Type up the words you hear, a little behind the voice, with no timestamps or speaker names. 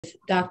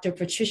Dr.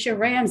 Patricia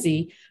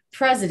Ramsey,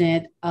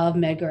 president of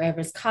Medgar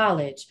Evers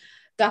College.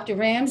 Dr.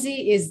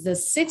 Ramsey is the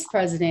sixth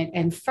president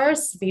and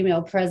first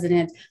female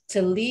president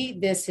to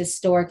lead this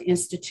historic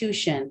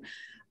institution.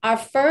 Our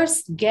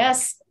first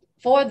guest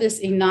for this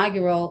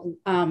inaugural,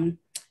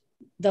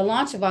 the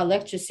launch of our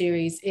lecture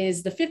series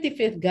is the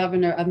 55th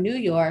governor of New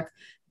York,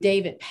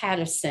 David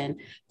Paterson.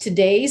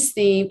 Today's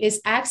theme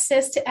is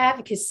access to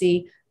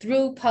advocacy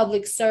through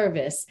public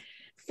service.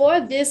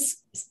 For this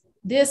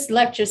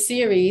lecture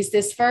series,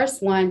 this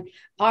first one,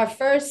 our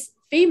first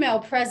female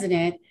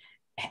president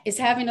is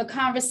having a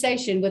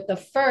conversation with the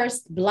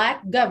first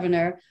Black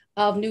governor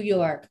of New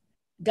York.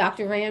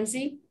 Dr.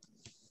 Ramsey?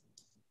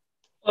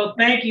 Well,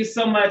 thank you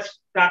so much,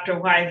 Dr.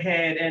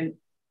 Whitehead. And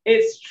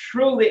it's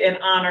truly an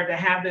honor to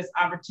have this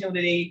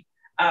opportunity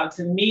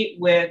to meet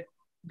with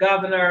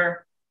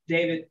Governor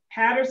David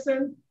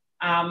Paterson,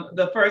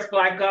 the first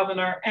Black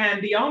governor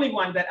and the only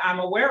one that I'm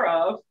aware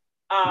of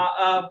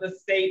the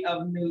state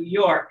of New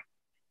York.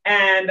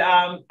 And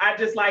I'd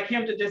just like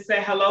him to just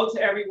say hello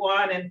to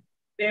everyone, and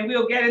then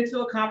we'll get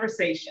into a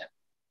conversation.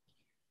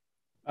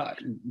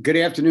 Good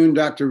afternoon,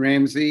 Dr.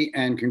 Ramsey,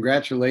 and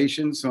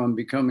congratulations on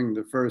becoming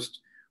the first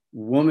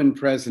woman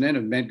president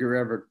of Medgar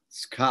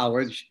Evers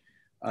College.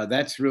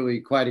 That's really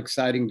quite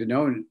exciting to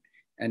know.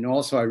 And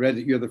also I read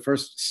that you're the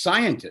first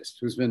scientist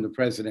who's been the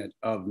president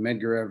of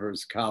Medgar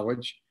Evers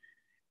College.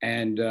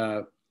 And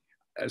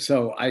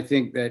so I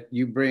think that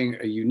you bring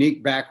a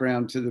unique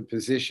background to the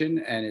position,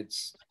 and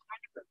it's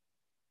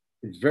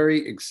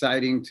very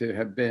exciting to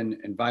have been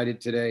invited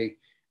today.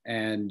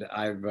 And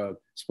I've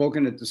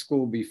spoken at the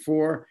school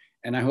before,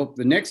 and I hope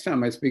the next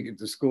time I speak at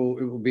the school,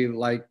 it will be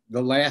like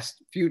the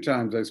last few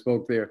times I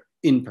spoke there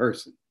in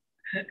person.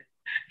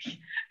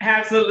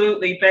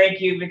 Absolutely,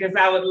 thank you, because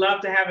I would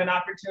love to have an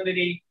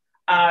opportunity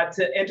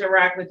to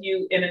interact with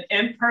you in an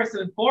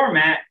in-person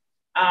format.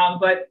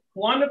 But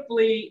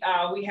wonderfully,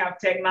 we have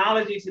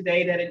technology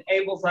today that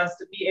enables us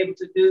to be able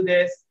to do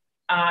this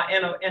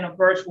in a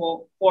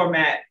virtual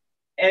format.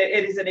 And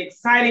it is an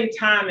exciting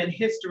time in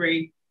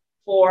history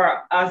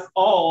for us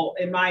all,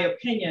 in my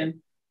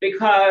opinion,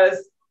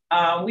 because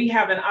we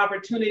have an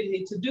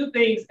opportunity to do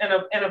things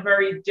in a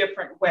very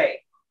different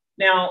way.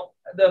 Now,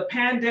 the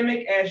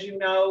pandemic, as you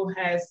know,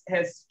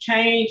 has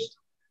changed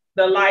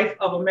the life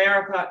of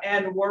America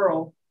and the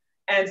world.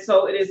 And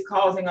so it is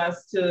causing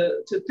us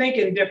to think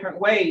in different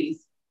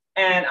ways.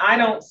 And I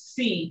don't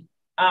see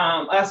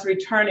us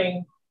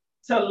returning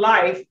to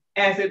life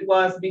as it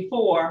was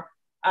before,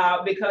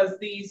 because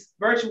these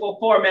virtual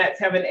formats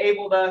have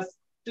enabled us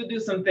to do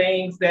some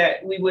things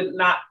that we would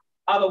not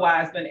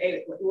otherwise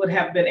would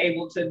have been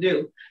able to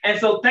do. And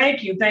so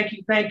thank you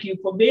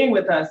for being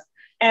with us.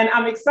 And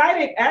I'm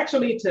excited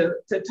actually to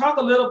talk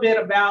a little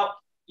bit about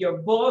your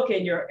book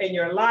and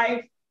your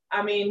life.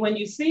 I mean, when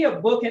you see a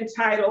book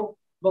entitled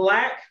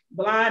Black,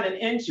 Blind, and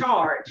in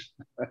Charge,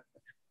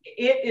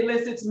 it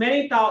elicits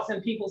many thoughts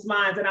in people's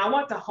minds. And I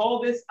want to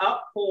hold this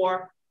up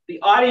for the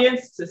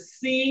audience to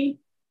see.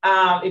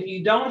 If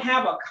you don't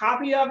have a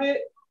copy of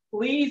it,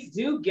 please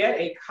do get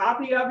a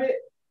copy of it.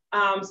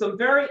 Some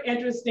very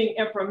interesting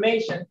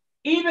information,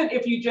 even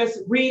if you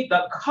just read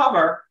the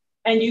cover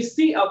and you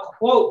see a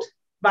quote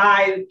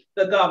by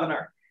the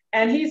governor.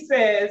 And he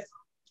says,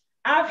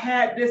 "I've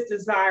had this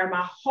desire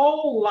my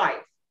whole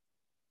life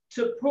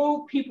to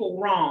prove people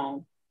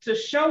wrong, to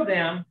show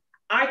them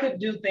I could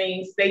do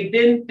things they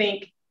didn't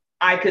think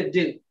I could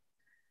do."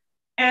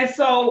 And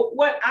so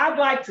what I'd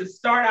like to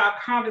start our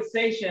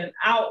conversation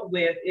out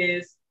with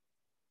is,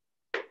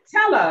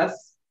 tell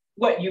us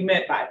what you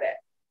meant by that.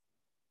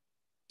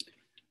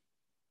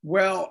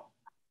 Well,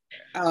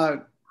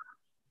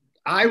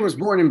 I was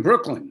born in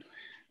Brooklyn.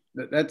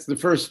 That's the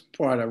first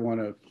part I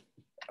want to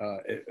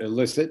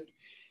elicit.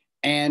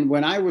 And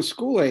when I was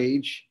school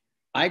age,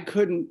 I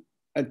couldn't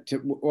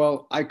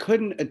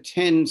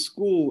attend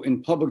school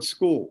in public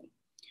school.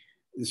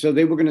 So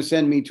they were going to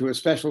send me to a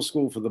special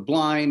school for the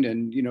blind,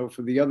 and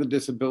for the other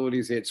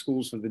disabilities, they had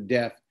schools for the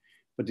deaf,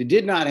 but they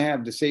did not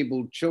have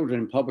disabled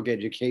children in public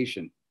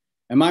education.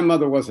 And my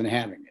mother wasn't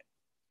having it.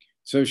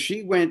 So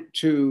she went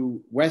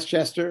to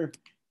Westchester,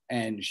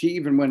 and she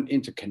even went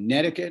into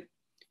Connecticut,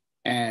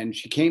 and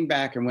she came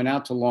back and went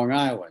out to Long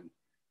Island.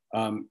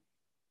 And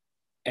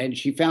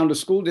she found a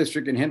school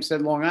district in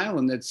Hempstead, Long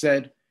Island, that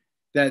said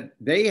that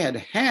they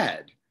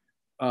had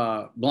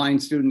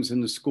blind students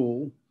in the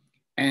school,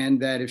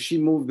 and that if she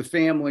moved the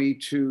family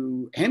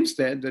to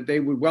Hempstead, that they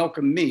would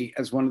welcome me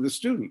as one of the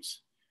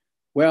students.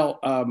 Well,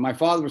 my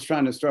father was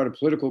trying to start a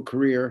political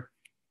career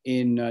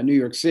in New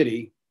York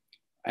City,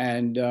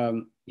 and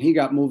he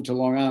got moved to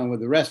Long Island with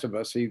the rest of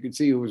us, so you could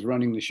see who was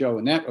running the show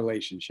in that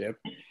relationship.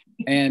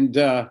 And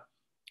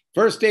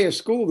first day of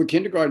school, the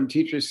kindergarten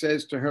teacher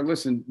says to her,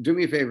 "Listen, do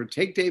me a favor,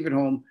 take David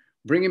home,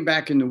 bring him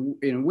back in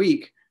a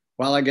week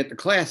while I get the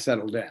class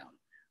settled down."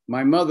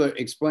 My mother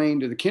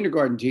explained to the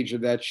kindergarten teacher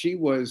that she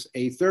was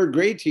a third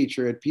grade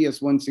teacher at PS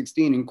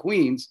 116 in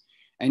Queens,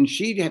 and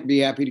she'd be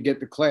happy to get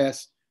the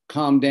class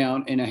calmed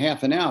down in a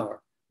half an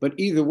hour. But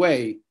either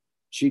way,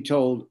 she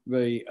told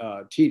the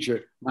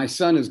teacher, "My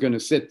son is going to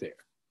sit there."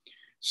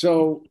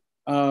 So,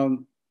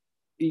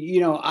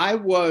 I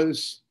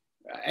was,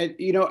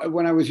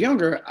 when I was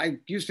younger, I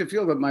used to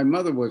feel that my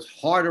mother was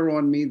harder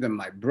on me than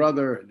my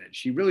brother, and that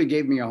she really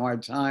gave me a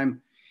hard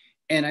time.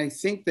 And I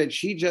think that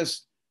she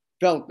just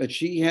felt that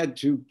she had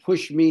to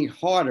push me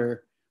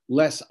harder,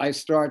 lest I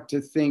start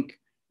to think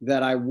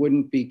that I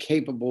wouldn't be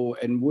capable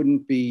and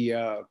wouldn't be,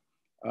 up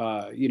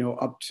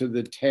to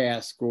the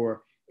task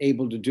or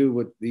able to do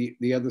what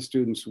the other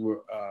students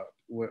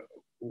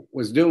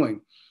was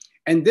doing.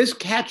 And this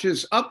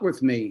catches up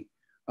with me,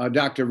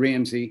 Dr.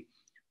 Ramsey,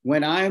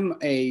 when I'm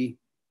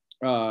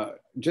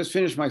just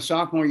finished my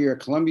sophomore year at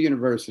Columbia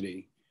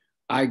University.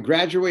 I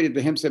graduated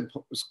the Hempstead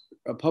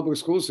public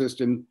school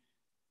system,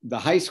 the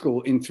high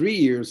school, in 3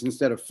 years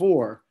instead of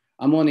 4.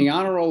 I'm on the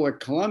honor roll at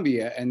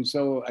Columbia. And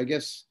so I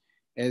guess,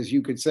 as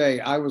you could say,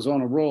 I was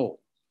on a roll.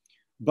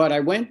 But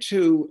I went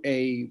to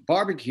a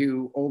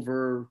barbecue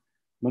over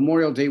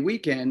Memorial Day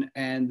weekend,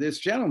 and this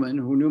gentleman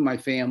who knew my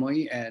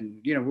family, and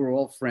we were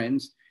all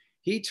friends,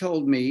 he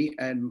told me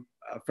and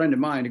a friend of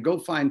mine to go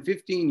find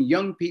 15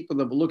 young people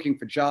that were looking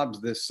for jobs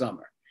this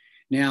summer.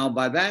 Now,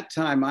 by that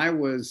time, I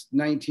was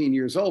 19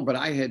 years old, but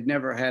I had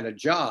never had a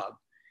job.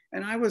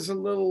 And I was a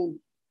little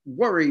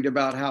worried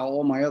about how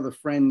all my other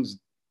friends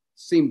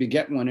seemed to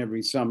get one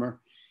every summer.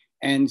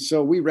 And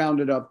so we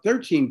rounded up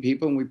 13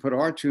 people, and we put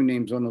our 2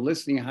 names on the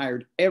list, and he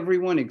hired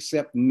everyone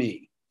except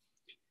me.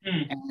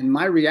 And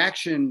my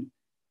reaction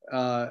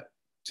to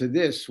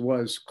this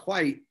was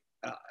quite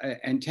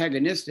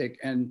antagonistic.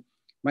 And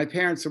my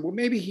parents said, well,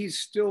 maybe he's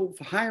still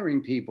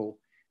hiring people.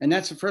 And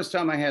that's the first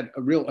time I had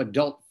a real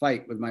adult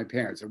fight with my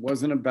parents. It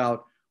wasn't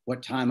about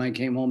what time I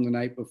came home the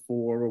night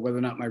before or whether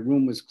or not my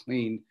room was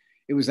clean.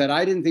 It was that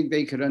I didn't think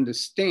they could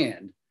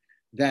understand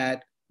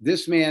that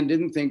this man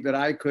didn't think that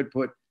I could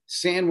put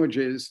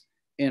sandwiches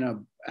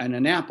and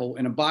an apple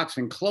in a box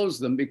and close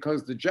them,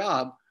 because the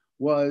job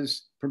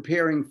was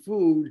preparing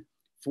food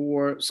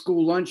for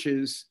school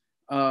lunches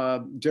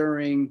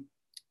during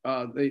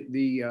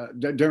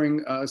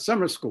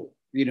summer school,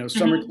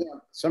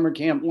 summer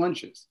camp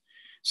lunches.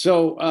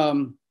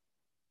 So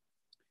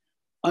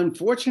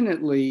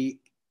unfortunately,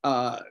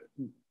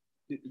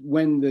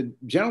 when the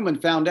gentleman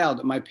found out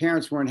that my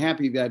parents weren't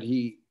happy that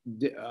he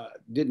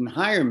didn't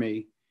hire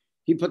me,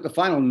 he put the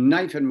final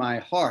knife in my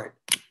heart.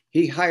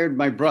 He hired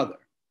my brother.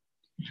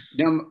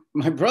 Now,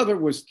 my brother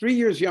was 3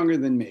 years younger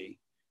than me,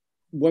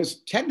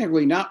 was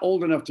technically not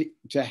old enough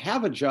to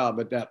have a job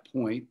at that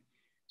point.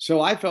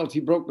 So I felt he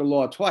broke the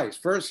law twice.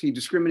 First, he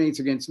discriminates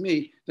against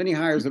me. Then he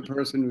hires a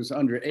person who's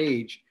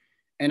underage.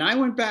 And I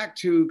went back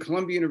to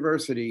Columbia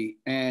University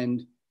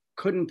and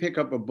couldn't pick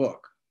up a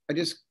book. I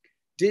just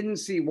didn't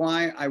see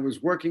why I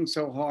was working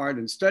so hard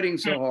and studying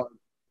so hard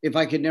if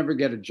I could never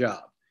get a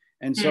job.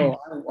 And so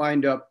I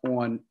wind up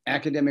on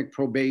academic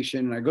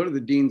probation, and I go to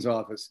the dean's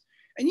office.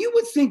 And you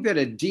would think that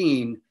a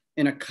dean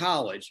in a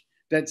college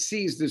that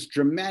sees this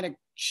dramatic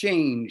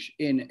change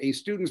in a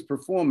student's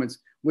performance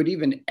would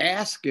even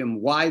ask him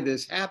why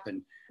this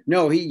happened.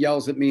 No, he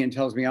yells at me and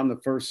tells me I'm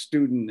the first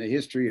student in the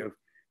history of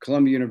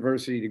Columbia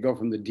University to go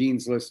from the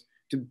dean's list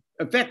to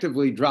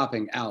effectively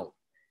dropping out.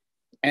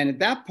 And at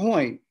that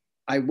point,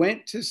 I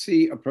went to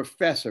see a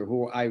professor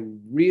who I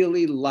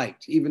really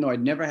liked, even though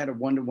I'd never had a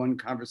one-to-one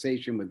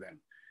conversation with him.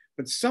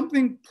 But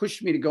something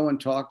pushed me to go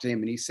and talk to him.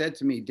 And he said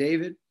to me,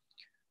 David,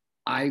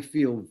 I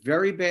feel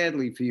very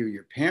badly for you.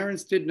 Your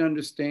parents didn't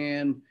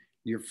understand.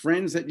 Your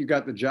friends that you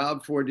got the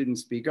job for didn't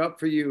speak up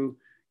for you.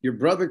 Your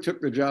brother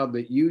took the job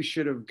that you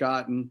should have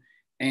gotten.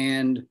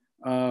 And,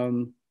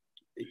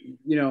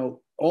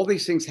 all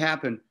these things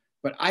happen.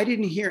 But I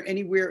didn't hear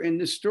anywhere in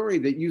this story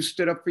that you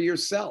stood up for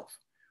yourself.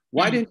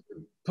 Why didn't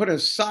you put a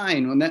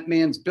sign on that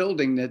man's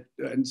building that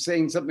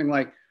saying something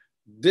like,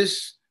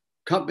 this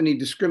company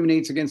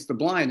discriminates against the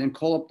blind, and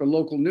call up the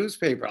local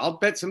newspaper? I'll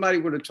bet somebody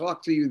would have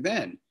talked to you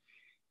then.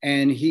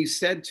 And he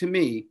said to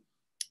me,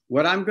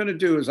 what I'm going to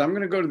do is I'm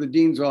going to go to the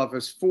dean's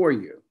office for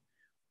you.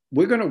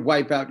 We're going to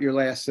wipe out your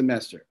last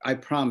semester. I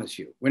promise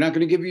you. We're not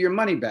going to give you your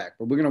money back,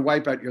 but we're going to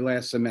wipe out your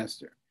last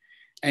semester.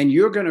 And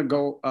you're going to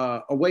go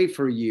away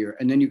for a year,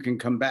 and then you can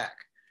come back.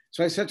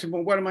 So I said to him,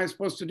 well, what am I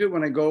supposed to do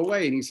when I go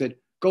away? And he said,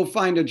 go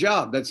find a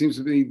job. That seems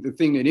to be the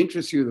thing that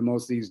interests you the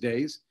most these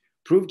days.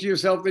 Prove to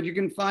yourself that you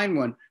can find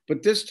one.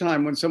 But this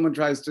time, when someone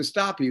tries to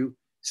stop you,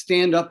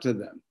 stand up to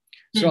them.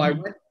 So I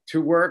went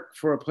to work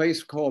for a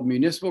place called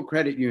Municipal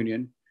Credit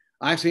Union.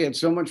 I actually had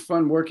so much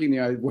fun working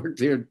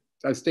there.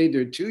 I stayed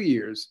there 2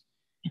 years.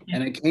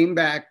 And I came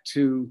back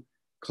to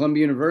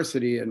Columbia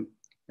University. And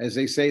as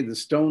they say, the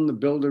stone the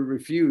builder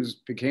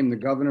refused became the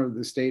governor of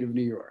the state of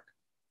New York.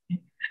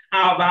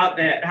 How about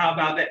that? How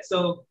about that?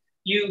 So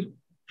you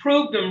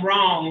proved them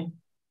wrong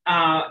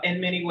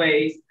in many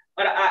ways.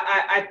 But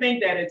I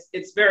think that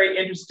it's very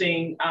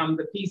interesting,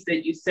 the piece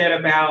that you said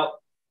about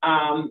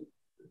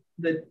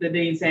the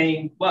dean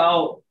saying,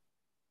 well,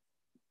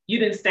 you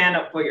didn't stand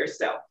up for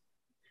yourself.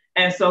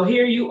 And so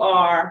here you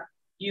are,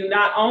 you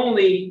not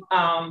only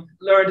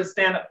learn to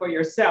stand up for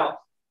yourself,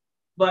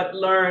 but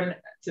learn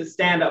to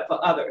stand up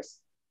for others.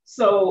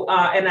 So,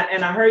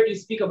 and I heard you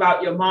speak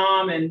about your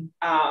mom, and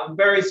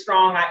very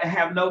strong. I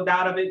have no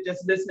doubt of it,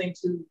 just listening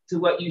to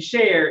what you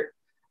shared.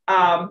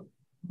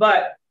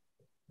 But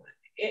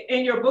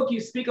in your book,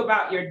 you speak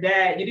about your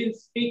dad. You didn't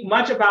speak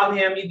much about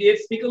him. You did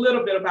speak a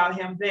little bit about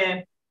him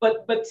then.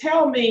 But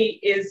tell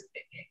me, as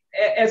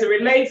it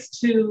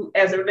relates to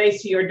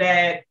your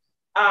dad,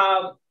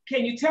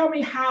 can you tell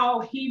me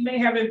how he may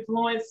have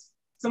influenced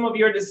some of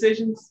your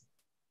decisions?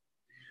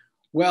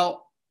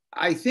 Well,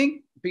 I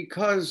think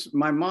because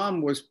my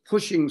mom was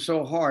pushing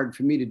so hard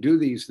for me to do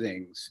these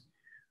things,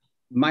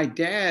 my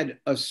dad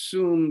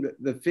assumed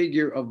the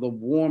figure of the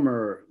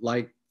warmer,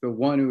 like the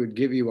one who would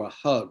give you a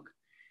hug.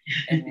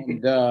 And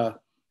you know,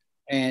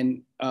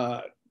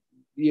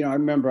 I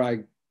remember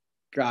I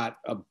got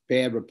a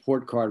bad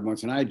report card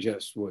once, and I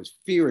just was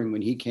fearing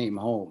when he came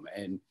home.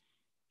 And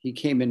he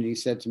came in and he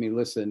said to me,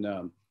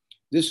 listen,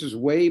 this is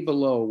way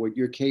below what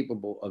you're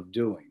capable of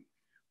doing.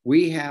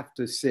 We have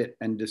to sit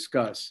and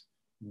discuss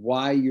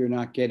why you're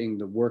not getting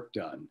the work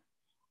done.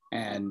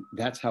 And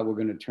that's how we're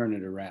going to turn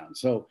it around.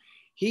 So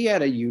he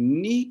had a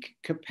unique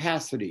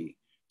capacity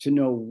to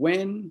know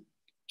when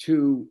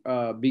to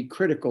be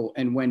critical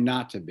and when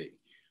not to be.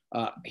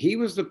 He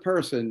was the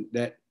person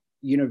that,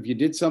 you know, if you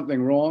did something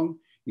wrong,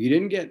 you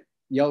didn't get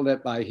yelled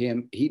at by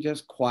him. He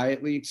just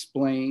quietly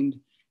explained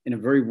in a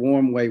very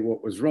warm way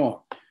what was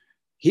wrong.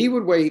 He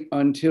would wait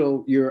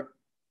until you're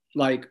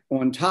like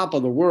on top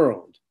of the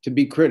world to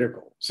be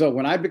critical. So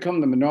when I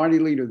become the minority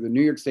leader of the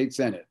New York State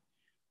Senate,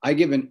 I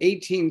give an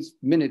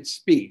 18-minute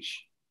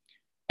speech,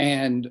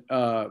 and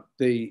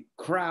the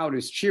crowd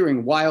is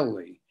cheering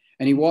wildly.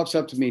 And he walks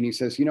up to me and he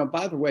says, you know,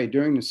 by the way,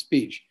 during the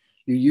speech,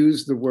 you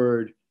used the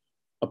word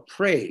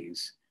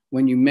appraise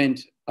when you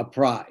meant a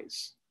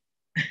prize.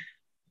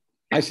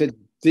 I said,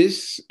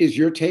 this is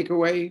your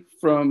takeaway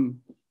from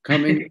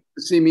coming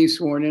to see me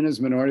sworn in as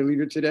minority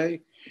leader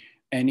today?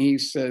 And he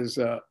says,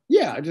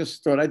 yeah, I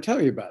just thought I'd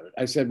tell you about it.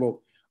 I said,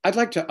 well, I'd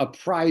like to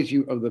apprise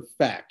you of the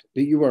fact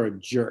that you are a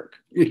jerk.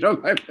 You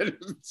know,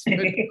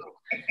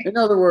 in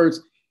other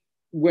words,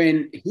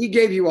 when he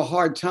gave you a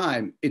hard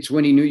time, it's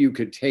when he knew you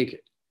could take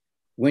it.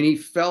 When he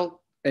felt,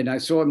 and I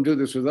saw him do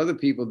this with other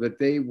people, that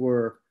they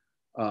were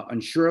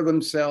unsure of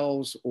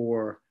themselves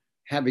or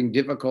having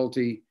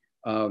difficulty,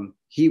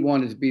 he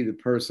wanted to be the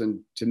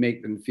person to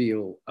make them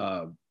feel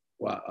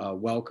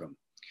welcome.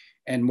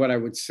 And what I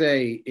would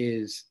say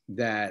is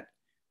that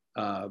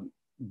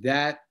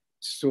that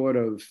sort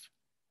of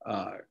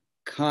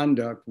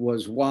conduct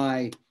was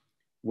why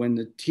when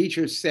the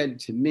teacher said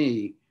to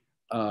me,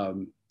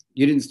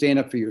 you didn't stand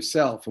up for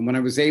yourself. And when I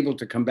was able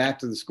to come back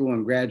to the school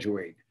and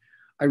graduate,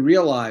 I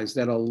realized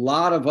that a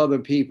lot of other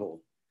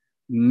people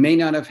may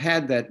not have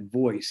had that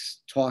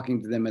voice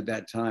talking to them at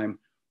that time,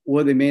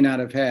 or they may not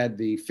have had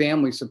the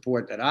family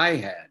support that I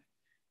had.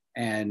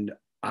 And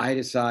I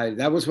decided,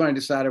 that was when I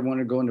decided I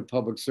wanted to go into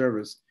public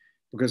service,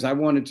 because I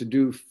wanted to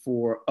do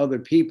for other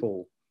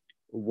people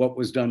what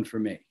was done for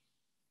me.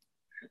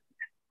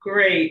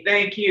 Great,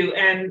 thank you.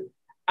 And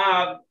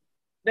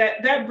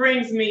that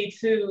brings me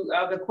to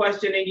the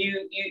question, and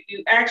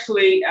you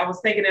actually, I was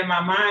thinking in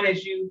my mind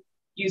as you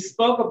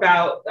spoke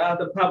about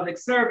the public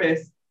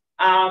service,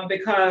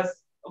 because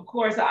of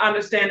course I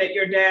understand that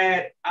your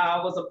dad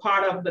was a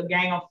part of the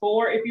Gang of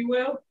Four, if you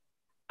will,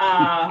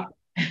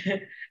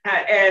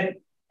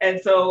 and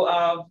so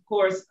of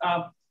course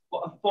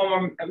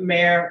former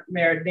Mayor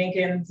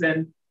Dinkins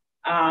and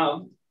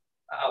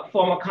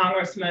former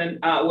Congressman,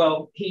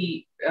 well,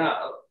 he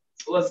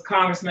was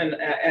Congressman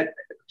at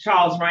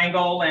Charles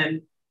Rangel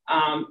and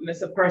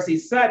Mr. Percy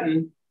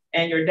Sutton,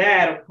 and your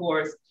dad, of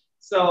course.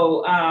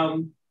 So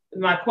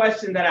my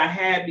question that I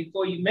had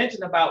before you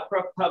mentioned about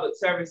public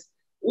service,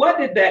 what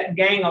did that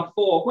Gang of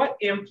Four, what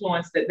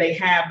influence did they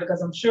have?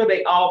 Because I'm sure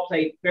they all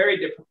played very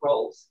different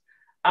roles.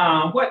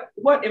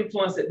 What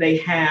influence did they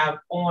have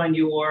on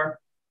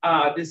your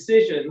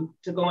decision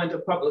to go into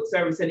public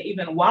service? And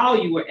even while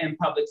you were in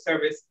public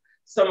service,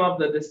 some of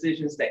the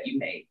decisions that you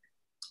made?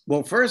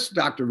 Well, first,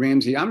 Dr.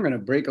 Ramsey, I'm going to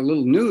break a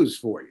little news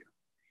for you.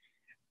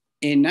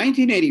 In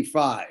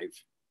 1985,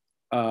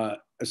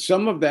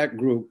 some of that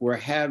group were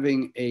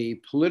having a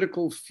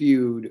political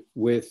feud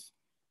with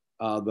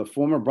the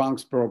former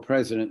Bronx Borough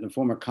president, the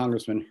former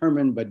Congressman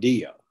Herman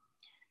Badillo.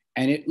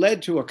 And it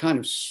led to a kind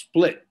of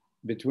split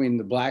between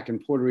the Black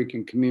and Puerto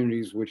Rican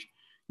communities, which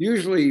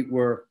usually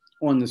were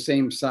on the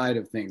same side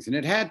of things. And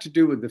it had to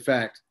do with the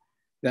fact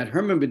that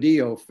Herman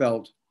Badillo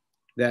felt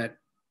that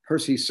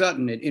Percy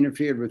Sutton had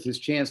interfered with his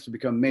chance to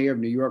become mayor of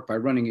New York by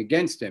running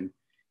against him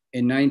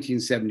in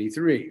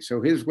 1973.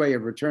 So his way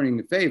of returning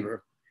the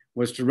favor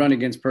was to run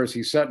against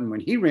Percy Sutton when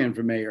he ran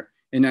for mayor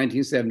in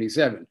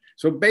 1977.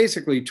 So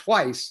basically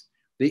twice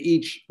they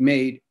each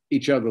made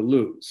each other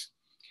lose.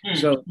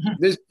 So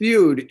this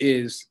feud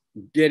is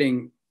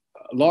getting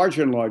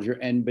larger and larger,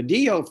 and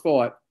Badillo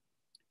thought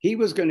he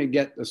was going to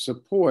get the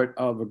support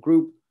of a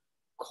group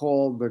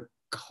called the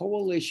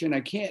Coalition, I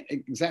can't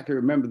exactly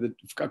remember, the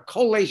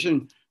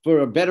Coalition for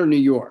a Better New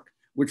York,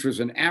 which was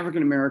an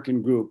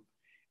African-American group.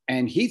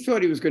 And he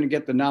thought he was going to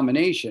get the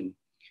nomination.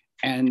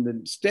 And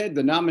instead,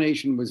 the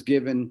nomination was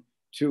given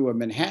to a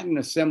Manhattan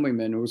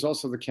assemblyman who was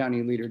also the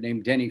county leader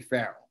named Denny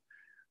Farrell.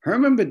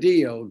 Herman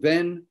Badillo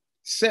then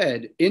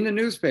said in the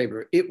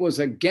newspaper it was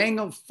a gang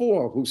of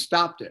four who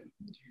stopped him.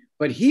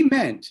 But he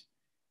meant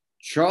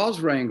Charles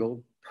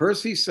Rangel,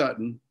 Percy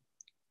Sutton,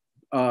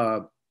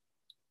 Basil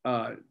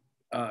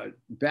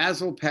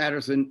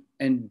Paterson,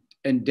 and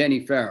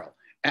Denny Farrell.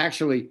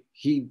 Actually,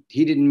 he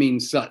didn't mean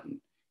Sutton.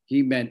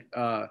 He meant,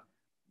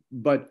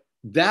 but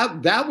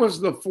that was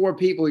the four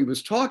people he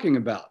was talking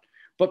about.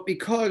 But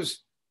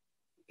because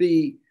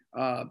the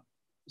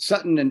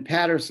Sutton and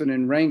Paterson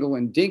and Rangel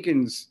and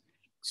Dinkins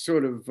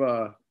sort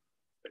of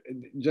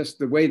just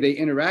the way they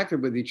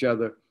interacted with each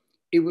other,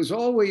 it was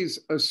always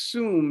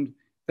assumed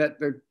that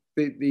that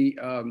the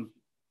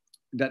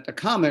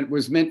comment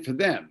was meant for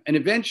them. And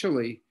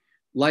eventually,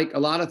 like a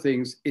lot of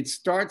things, it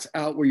starts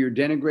out where you're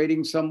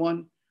denigrating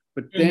someone,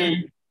 but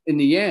then in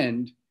the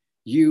end,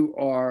 you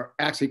are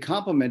actually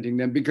complimenting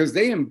them because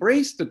they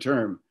embraced the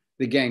term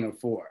the Gang of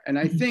Four. And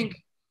I think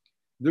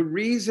the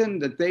reason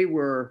that they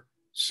were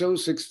so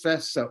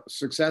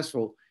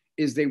successful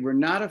is they were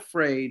not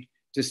afraid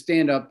to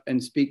stand up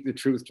and speak the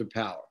truth to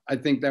power. I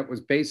think that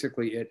was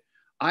basically it.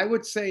 I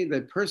would say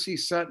that Percy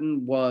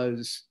Sutton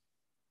was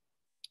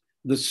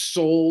the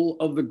soul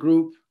of the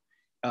group.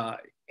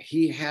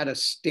 He had a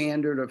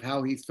standard of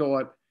how he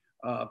thought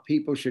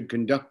people should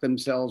conduct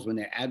themselves when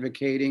they're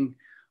advocating.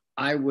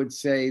 I would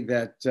say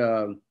that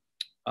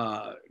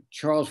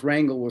Charles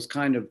Rangel was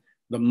kind of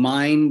the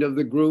mind of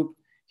the group.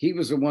 He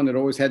was the one that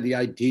always had the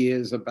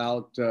ideas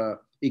about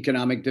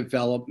economic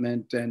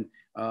development and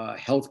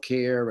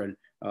healthcare and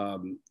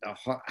a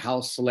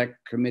House Select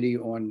Committee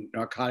on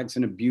Narcotics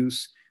and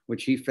Abuse,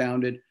 which he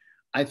founded.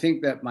 I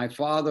think that my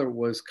father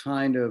was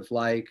kind of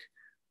like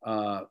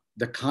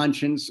the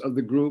conscience of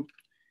the group.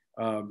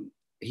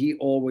 He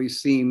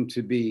always seemed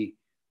to be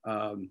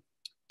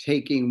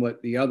taking what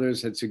the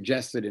others had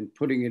suggested and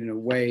putting it in a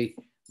way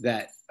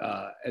that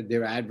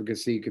their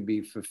advocacy could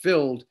be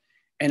fulfilled.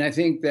 And I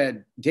think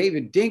that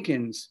David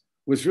Dinkins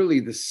was really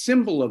the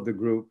symbol of the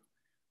group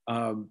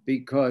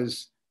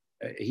because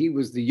he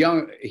was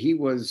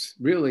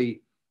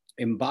really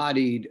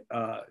embodied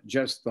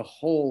just the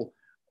whole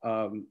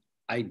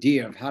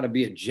idea of how to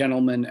be a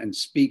gentleman and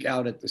speak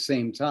out at the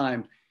same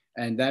time.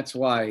 And that's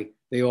why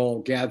they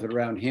all gathered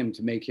around him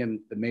to make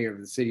him the mayor of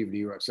the city of New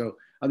York. So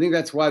I think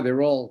that's why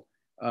they're all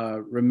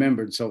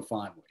remembered so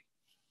fondly.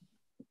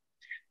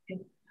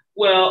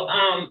 Well,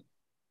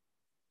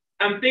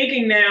 I'm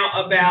thinking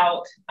now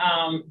about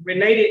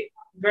related,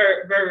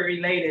 very, very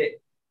related.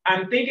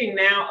 I'm thinking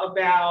now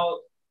about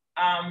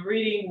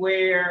reading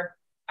where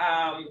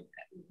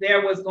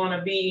there was going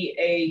to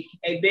be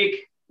a big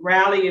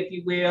rally, if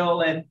you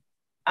will, and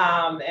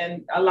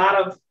a lot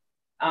of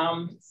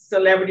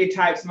celebrity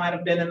types might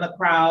have been in the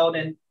crowd,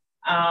 and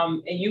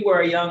you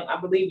were I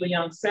believe a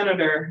young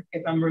senator,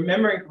 if I'm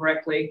remembering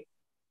correctly,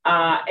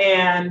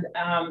 and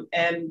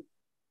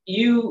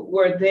you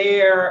were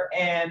there,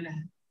 and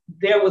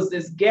there was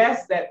this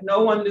guest that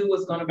no one knew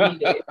was going to be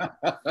there.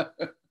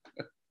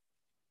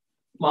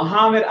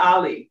 Muhammad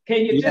Ali.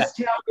 Can you just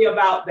tell me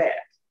about that?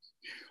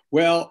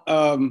 Well,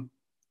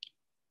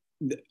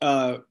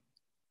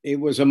 it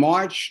was a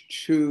march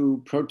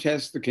to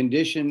protest the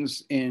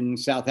conditions in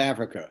South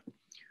Africa.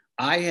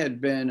 I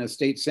had been a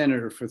state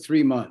senator for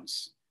 3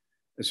 months,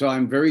 so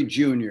I'm very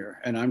junior,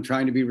 and I'm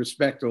trying to be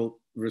respectful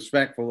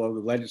of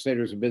the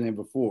legislators who've been there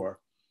before.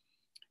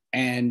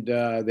 And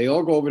they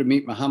all go over to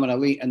meet Muhammad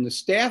Ali, and the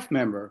staff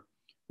member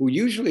who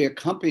usually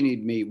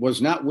accompanied me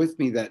was not with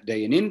me that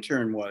day. An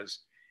intern was,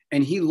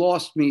 and he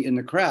lost me in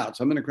the crowd.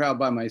 So I'm in the crowd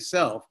by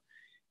myself.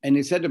 And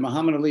they said to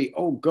Muhammad Ali,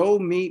 "Oh, go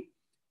meet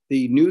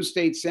the new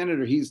state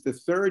senator. He's the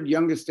third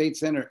youngest state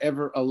senator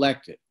ever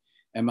elected."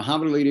 And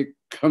Muhammad Ali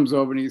comes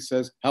over and he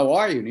says, "How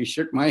are you?" And he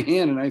shook my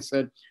hand and I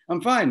said,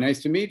 "I'm fine,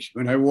 nice to meet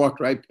you." And I walked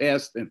right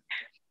past him.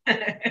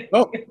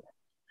 Oh,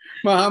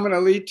 Muhammad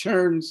Ali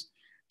turns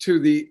to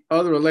the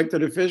other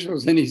elected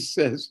officials and he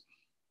says,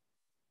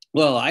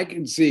 "Well, I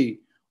can see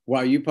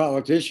why you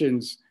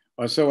politicians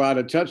are so out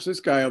of touch. This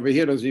guy over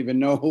here doesn't even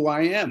know who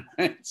I am."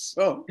 And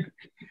so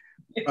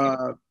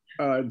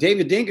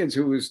David Dinkins,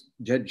 who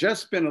had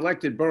just been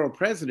elected borough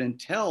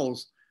president,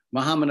 tells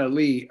Muhammad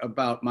Ali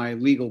about my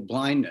legal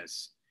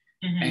blindness.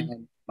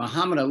 And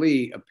Muhammad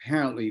Ali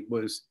apparently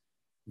was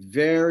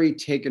very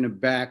taken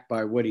aback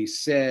by what he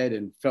said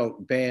and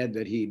felt bad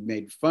that he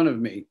made fun of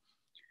me.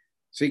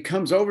 So he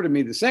comes over to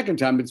me the second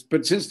time,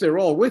 but since they're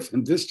all with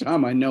him, this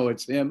time I know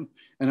it's him.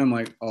 And I'm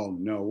like, "Oh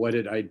no, what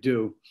did I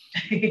do?"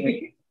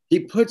 He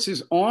puts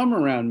his arm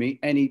around me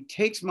and he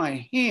takes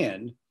my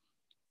hand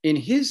in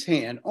his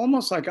hand,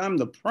 almost like I'm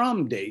the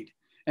prom date.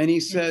 And he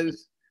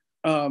says,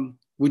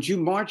 "Would you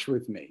march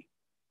with me?"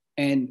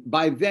 And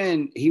by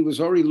then he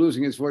was already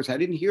losing his voice. I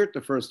didn't hear it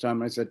the first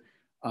time. I said,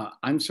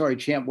 "I'm sorry,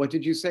 champ, what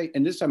did you say?"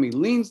 And this time he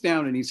leans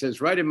down and he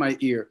says right in my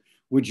ear,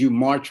 "Would you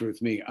march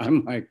with me?"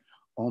 I'm like,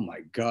 "Oh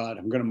my God,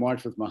 I'm going to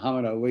march with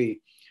Muhammad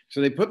Ali." So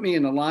they put me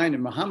in the line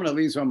and Muhammad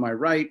Ali's on my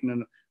right, and on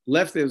the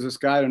left there's this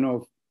guy, I don't know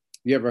if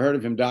You ever heard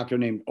of him? Doctor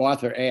named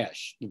Arthur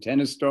Ashe, the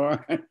tennis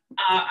star.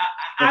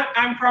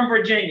 I'm from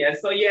Virginia,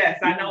 so yes,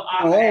 I know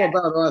Arthur all Ashe.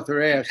 about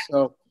Arthur Ashe.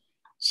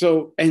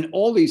 So, and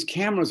all these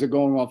cameras are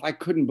going off. I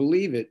couldn't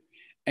believe it.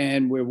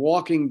 And we're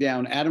walking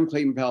down Adam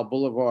Clayton Powell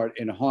Boulevard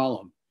in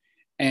Harlem,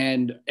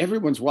 and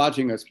everyone's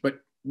watching us. But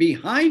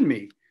behind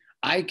me,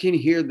 I can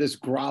hear this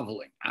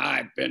groveling.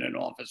 I've been in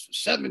office for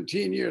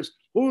 17 years.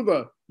 Who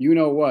the, you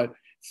know what,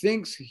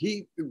 thinks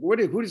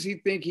who does he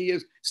think he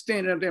is,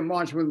 standing up there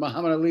marching with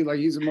Muhammad Ali like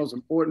he's the most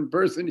important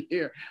person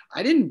here?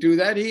 I didn't do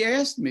that. He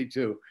asked me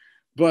to.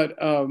 But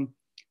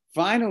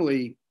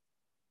finally,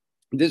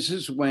 this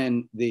is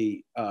when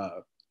the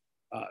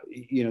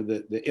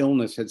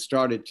illness had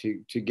started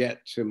to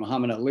get to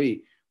Muhammad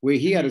Ali, where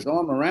he had his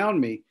arm around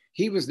me.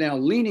 He was now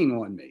leaning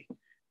on me,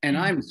 and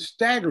I'm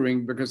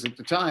staggering because at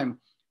the time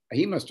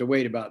he must have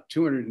weighed about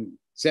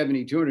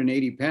 270,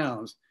 280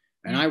 pounds,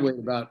 and I weighed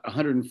about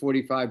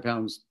 145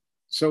 pounds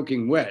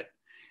soaking wet.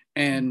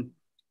 And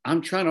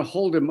I'm trying to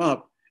hold him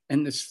up,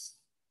 and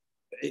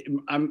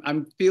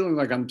I'm feeling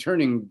like I'm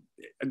turning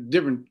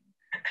different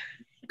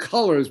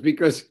colors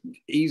because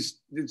it's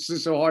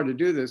just so hard to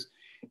do this.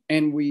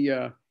 And we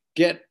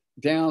get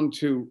down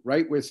to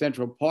right where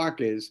Central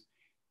Park is,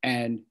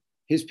 and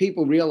his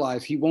people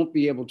realize he won't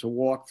be able to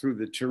walk through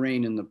the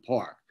terrain in the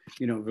park.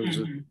 You know, it was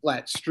a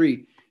flat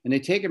street, and they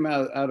take him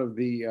out of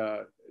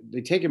the,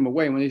 they take him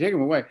away. When they take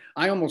him away,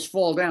 I almost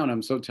fall down.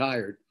 I'm so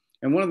tired.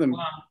 And one of them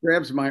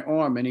grabs my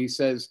arm and he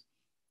says,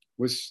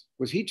 was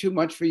he too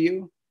much for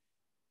you?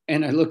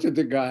 And I looked at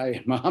the guy,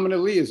 and Muhammad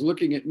Ali is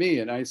looking at me,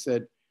 and I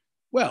said,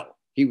 well,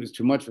 he was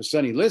too much for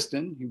Sonny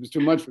Liston. He was too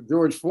much for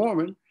George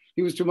Foreman.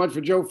 He was too much for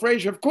Joe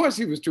Frazier. Of course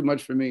he was too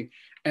much for me.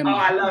 And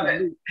I love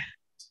it.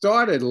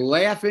 Started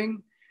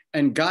laughing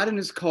and got in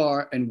his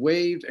car and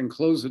waved and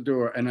closed the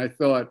door. And I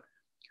thought,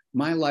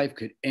 my life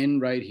could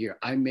end right here.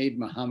 I made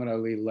Muhammad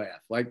Ali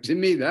laugh. Like, to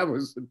me, that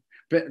was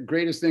the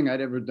greatest thing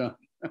I'd ever done.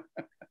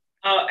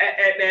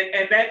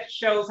 And that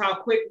shows how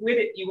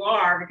quick-witted you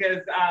are,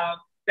 because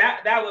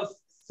that was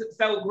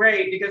so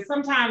great, because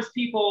sometimes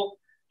people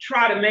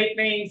try to make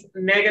things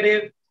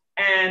negative.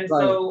 And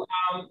so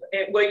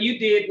what you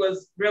did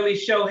was really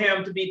show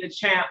him to be the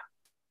champ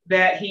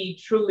that he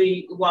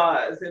truly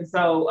was. And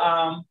so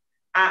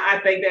I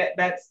think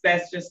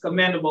that's just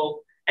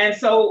commendable. And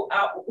so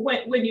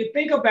when you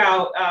think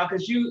about,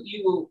 because you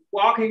were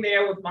walking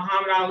there with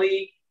Muhammad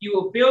Ali, you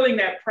were feeling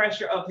that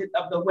pressure of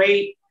the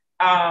weight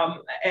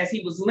as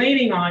he was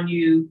leaning on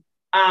you.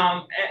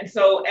 And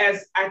so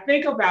as I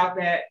think about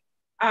that,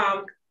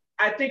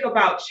 I think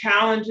about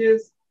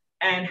challenges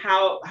and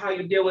how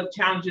you deal with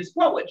challenges.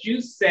 What would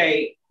you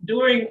say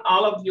during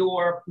all of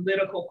your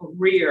political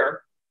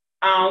career,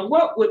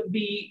 what would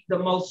be the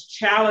most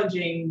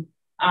challenging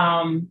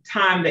time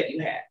that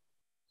you had?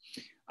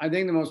 I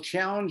think the most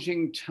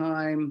challenging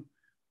time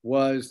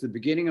was the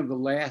beginning of the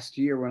last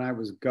year when I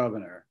was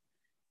governor.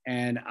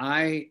 And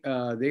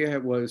there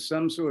was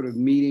some sort of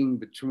meeting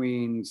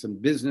between some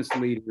business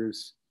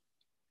leaders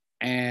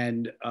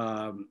and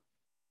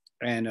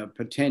a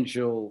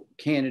potential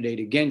candidate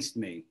against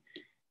me.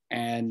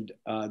 And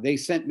they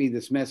sent me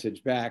this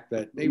message back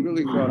that they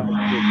really thought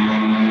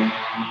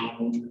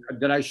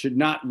that I should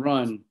not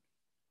run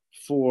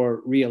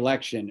for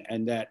re-election,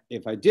 and that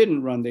if I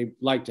didn't run, they'd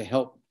like to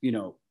help,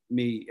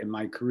 me in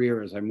my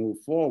career as I move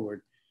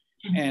forward.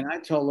 And I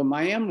told them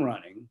I am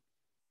running.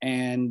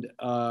 And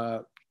I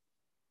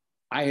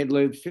had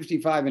lived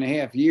 55 and a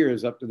half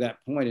years up to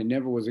that point and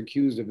never was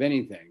accused of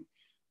anything.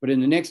 But in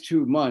the next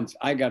 2 months,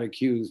 I got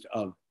accused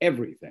of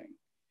everything.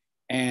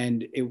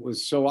 And it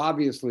was so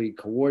obviously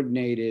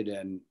coordinated,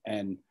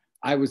 and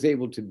I was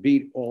able to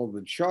beat all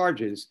the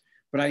charges,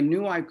 but I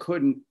knew I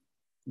couldn't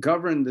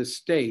govern the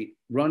state,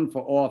 run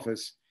for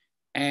office,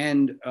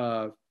 and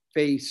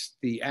face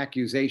the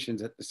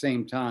accusations at the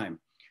same time.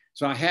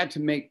 So I had to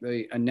make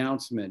the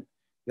announcement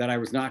that I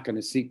was not going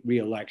to seek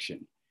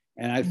re-election.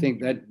 And I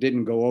think that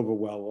didn't go over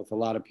well with a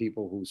lot of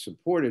people who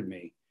supported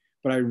me.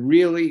 But I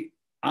really,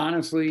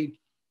 honestly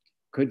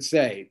could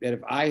say that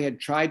if I had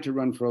tried to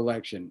run for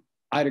election,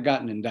 I'd have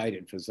gotten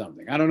indicted for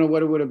something. I don't know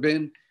what it would have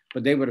been,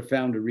 but they would have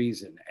found a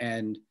reason.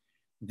 And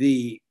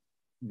the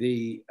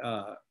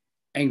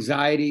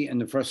anxiety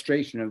and the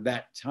frustration of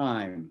that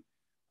time,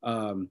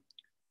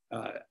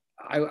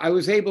 I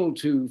was able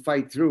to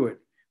fight through it.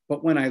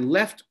 But when I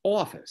left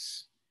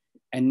office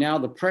and now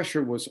the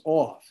pressure was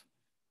off,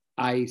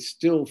 I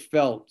still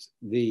felt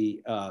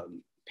the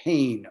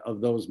pain of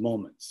those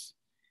moments.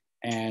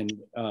 And,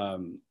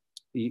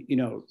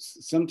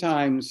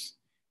 sometimes,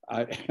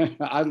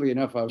 oddly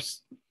enough, I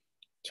was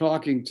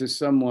talking to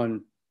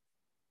someone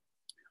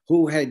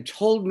who had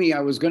told me I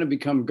was going to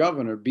become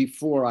governor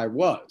before I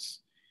was.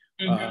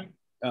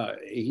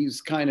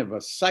 He's kind of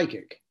a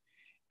psychic.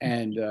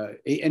 And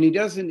he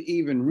doesn't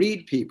even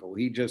read people.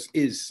 He just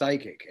is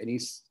psychic. And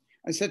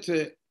I said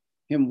to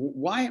him,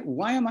 why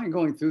am I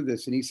going through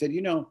this? And he said,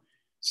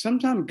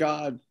 sometimes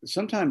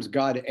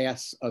God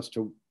asks us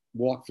to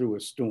walk through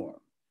a storm.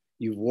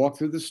 You've walked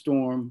through the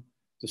storm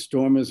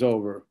is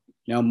over,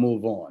 now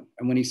move on.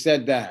 And when he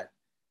said that,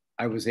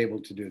 I was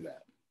able to do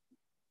that.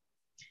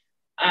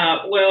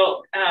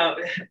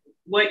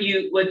 What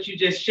you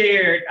just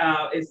shared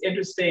is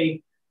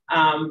interesting,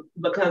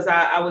 because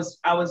I was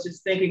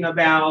just thinking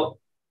about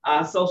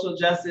social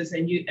justice,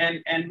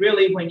 and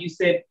really when you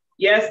said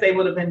yes, they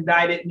would have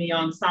indicted me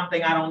on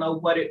something, I don't know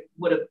what it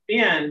would have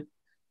been,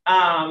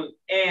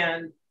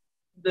 and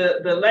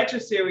the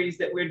lecture series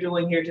that we're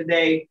doing here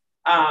today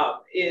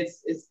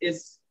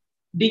is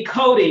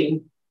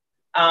decoding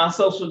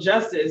social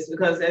justice,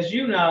 because as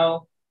you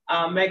know,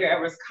 Medgar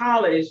Evers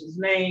College is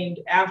named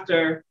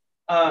after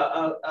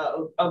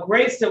a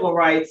great civil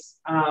rights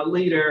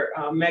leader,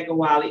 Medgar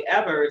Wiley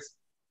Evers.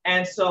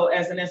 And so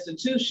as an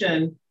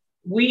institution,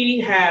 we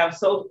have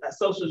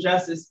social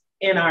justice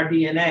in our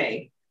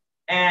DNA.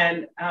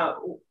 And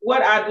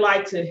what I'd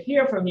like to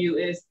hear from you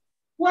is,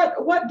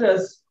 what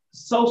does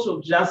social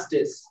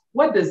justice,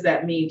 what does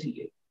that mean to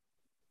you?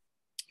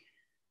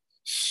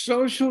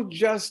 Social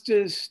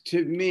justice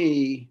to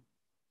me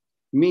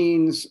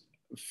means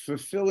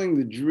fulfilling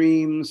the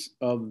dreams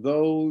of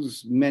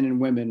those men and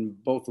women,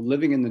 both the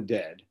living and the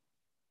dead,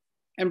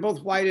 and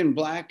both white and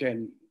black,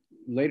 and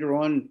later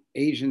on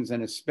Asians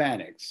and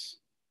Hispanics,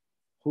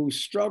 who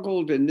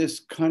struggled in this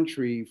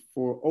country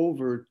for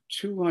over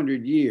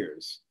 200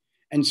 years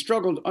and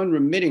struggled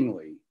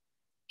unremittingly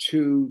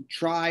to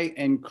try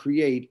and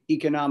create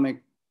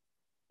economic,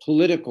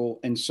 political,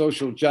 and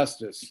social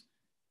justice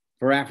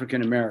for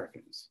African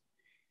Americans.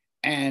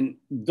 And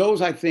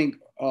those, I think,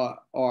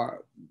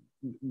 are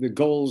the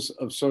goals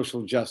of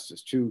social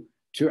justice, to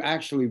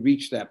actually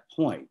reach that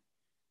point.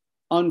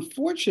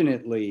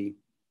 Unfortunately,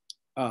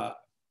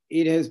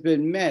 it has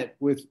been met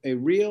with a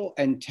real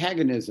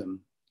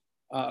antagonism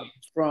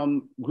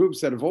from groups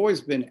that have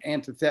always been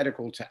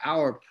antithetical to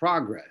our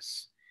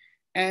progress.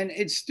 And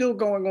it's still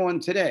going on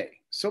today.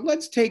 So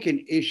let's take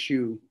an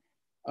issue,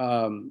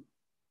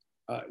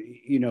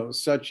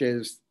 such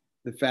as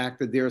the fact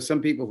that there are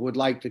some people who would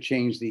like to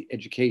change the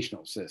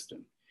educational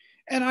system.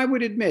 And I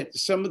would admit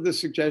some of the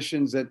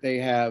suggestions that they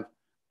have,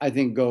 I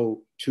think,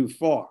 go too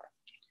far.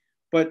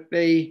 But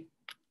they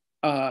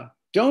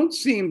don't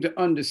seem to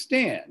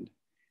understand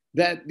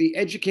that the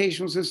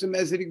educational system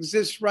as it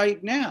exists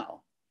right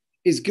now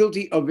is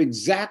guilty of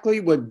exactly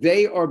what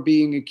they are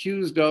being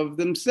accused of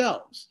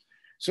themselves.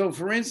 So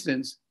for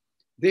instance,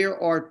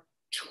 there are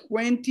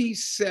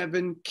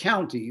 27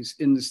 counties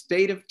in the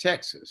state of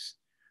Texas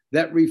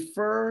that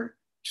refer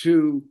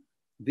to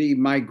the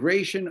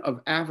migration of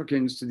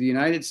Africans to the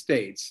United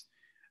States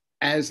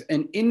as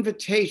an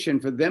invitation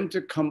for them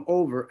to come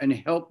over and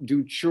help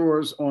do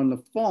chores on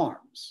the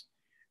farms.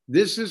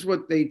 This is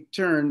what they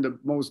termed the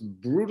most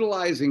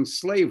brutalizing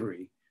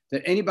slavery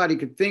that anybody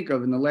could think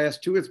of in the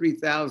last 2,000 or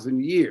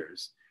 3,000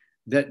 years,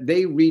 that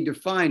they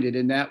redefined it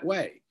in that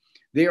way.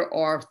 There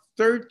are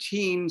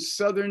 13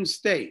 Southern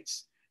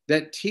states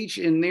that teach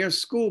in their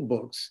school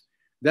books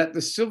that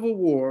the Civil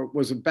War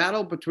was a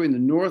battle between the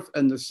North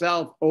and the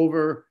South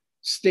over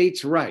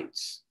states'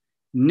 rights,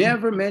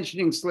 never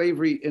mentioning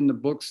slavery in the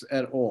books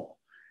at all.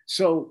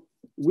 So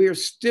we're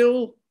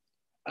still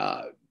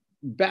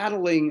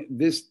battling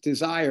this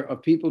desire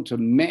of people to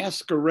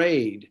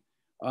masquerade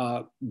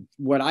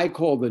what I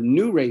call the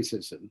new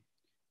racism,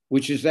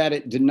 which is that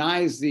it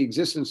denies the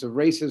existence of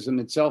racism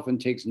itself and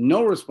takes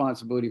no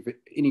responsibility for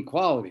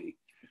inequality,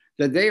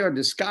 that they are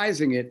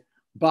disguising it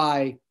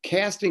by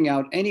casting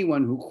out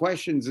anyone who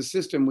questions the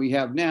system we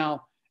have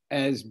now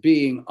as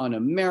being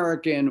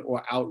un-American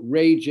or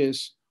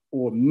outrageous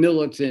or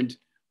militant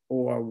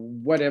or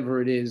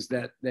whatever it is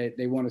that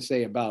they want to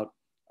say about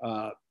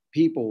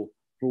people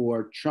who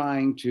are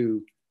trying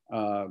to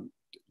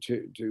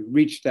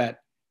reach that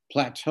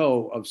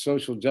plateau of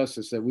social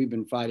justice that we've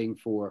been fighting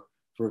for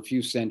a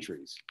few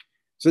centuries.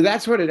 So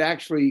that's what it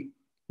actually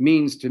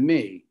means to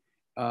me,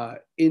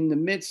 in the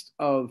midst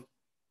of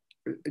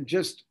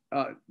just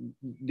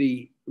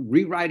the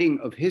rewriting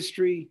of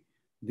history,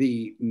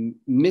 the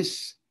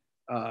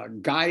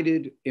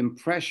misguided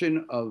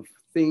impression of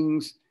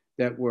things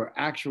that were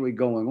actually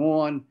going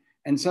on,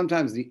 and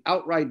sometimes the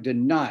outright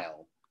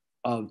denial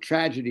of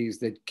tragedies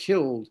that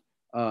killed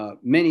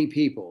many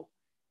people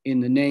in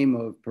the name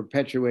of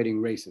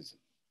perpetuating racism.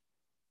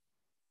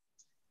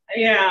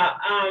 Yeah,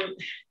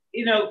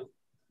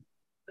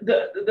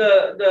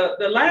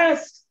 the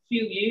last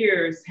few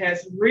years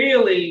has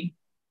really,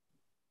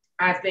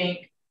 I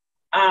think,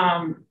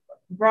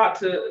 brought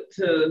to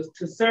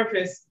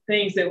surface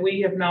things that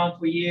we have known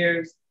for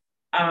years.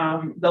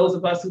 Those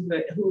of us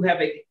who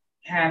have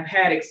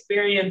had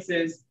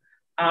experiences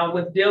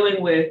with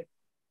dealing with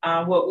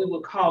what we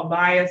would call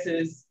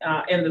biases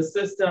in the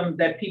system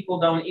that people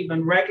don't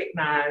even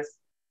recognize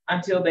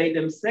until they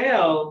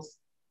themselves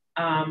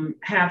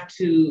have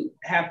to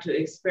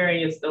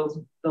experience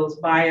those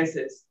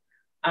biases.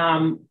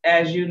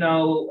 As you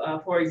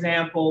know, for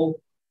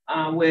example,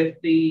 with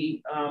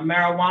the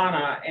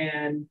marijuana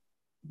and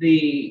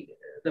the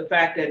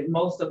fact that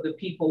most of the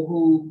people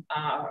who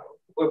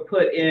were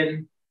put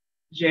in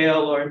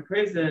jail or in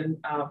prison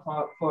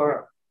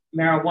for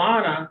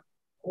marijuana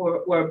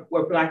were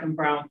Black and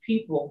brown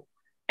people.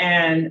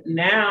 And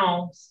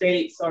now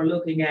states are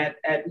looking at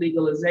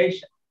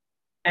legalization.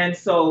 And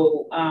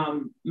so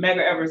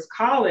Medgar Evers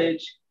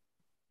College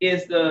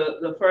is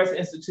the first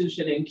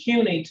institution in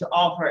CUNY to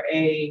offer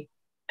an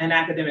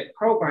academic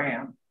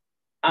program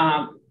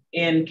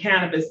in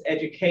cannabis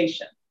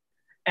education.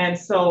 And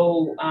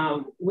so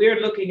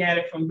we're looking at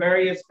it from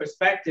various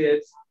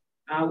perspectives.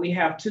 We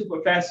have two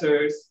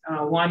professors,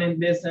 one in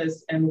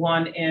business and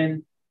one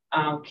in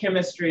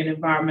chemistry and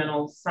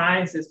environmental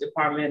sciences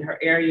department. Her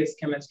area is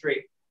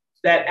chemistry,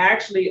 that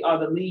actually are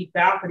the lead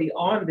faculty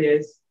on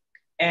this.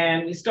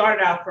 And we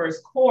started our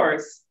first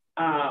course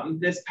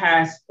this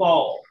past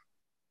fall.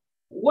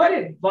 What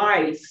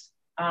advice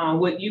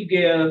would you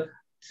give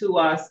to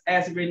us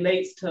as it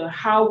relates to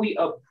how we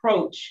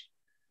approach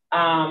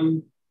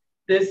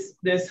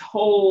this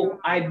whole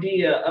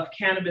idea of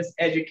cannabis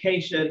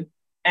education,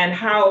 and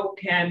how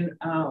can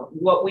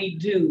what we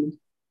do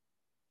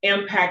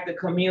impact the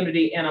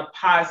community in a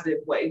positive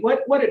way?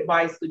 What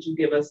advice could you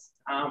give us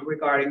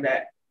regarding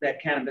that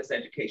cannabis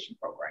education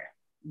program?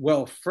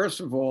 Well, first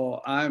of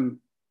all,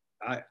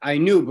 I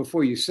knew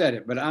before you said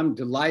it, but I'm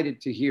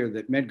delighted to hear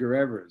that Medgar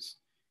Evers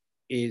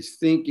is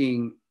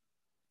thinking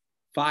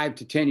 5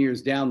 to 10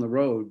 years down the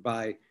road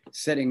by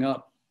setting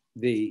up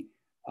the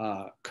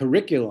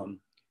curriculum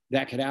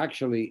that could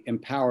actually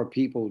empower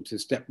people to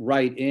step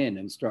right in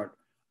and start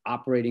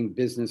operating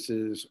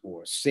businesses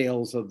or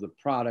sales of the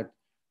product,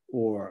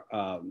 or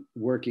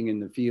working in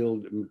the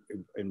field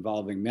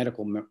involving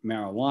medical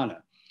marijuana.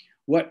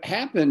 What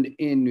happened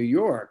in New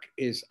York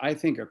is, I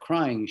think, a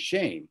crying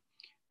shame.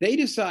 They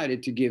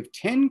decided to give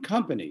 10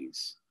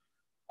 companies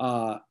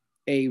a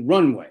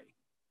runway,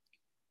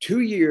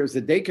 2 years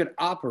that they could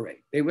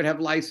operate. They would have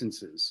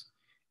licenses,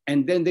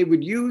 and then they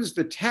would use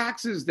the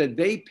taxes that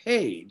they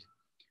paid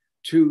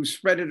to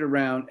spread it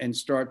around and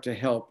start to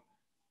help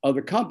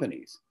other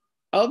companies.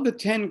 Of the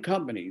 10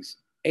 companies,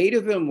 8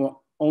 of them were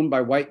owned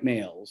by white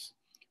males.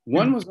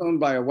 One was owned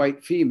by a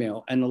white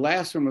female, and the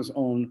last one was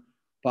owned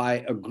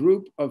by a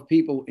group of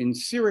people in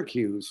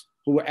Syracuse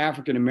who were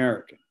African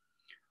American.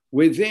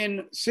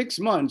 Within 6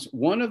 months,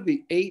 one of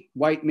the 8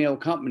 white male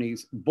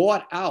companies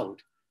bought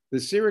out the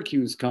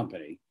Syracuse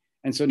company.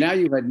 And so now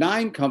you had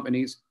 9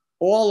 companies,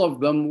 all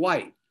of them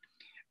white.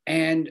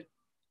 And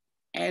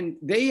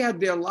they had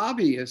their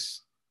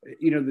lobbyists,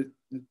 you know,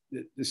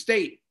 the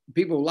state,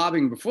 people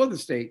lobbying before the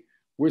state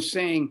were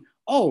saying,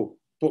 oh,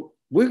 but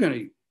we're going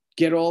to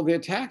get all their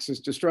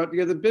taxes to start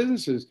the other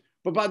businesses.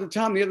 But by the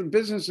time the other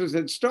businesses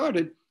had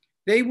started,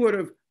 they would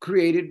have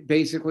created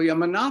basically a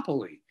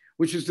monopoly,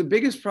 which is the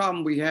biggest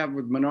problem we have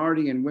with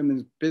minority and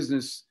women's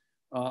business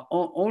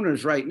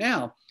owners right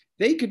now.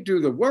 They could do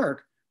the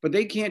work, but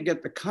they can't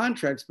get the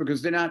contracts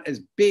because they're not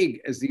as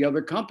big as the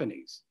other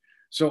companies.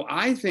 So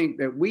I think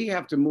that we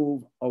have to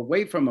move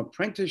away from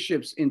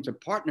apprenticeships into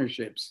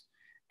partnerships,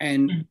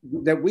 and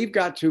that we've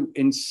got to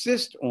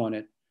insist on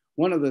it.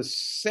 One of the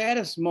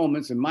saddest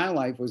moments in my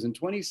life was in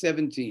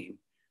 2017.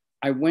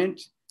 I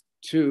went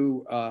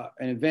to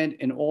an event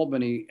in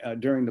Albany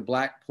during the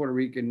Black, Puerto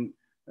Rican,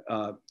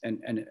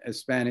 and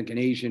Hispanic and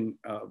Asian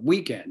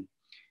weekend.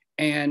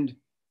 And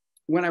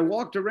when I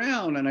walked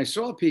around and I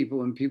saw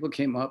people, and people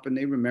came up and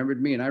they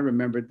remembered me and I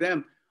remembered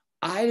them,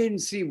 I didn't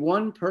see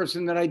one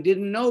person that I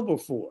didn't know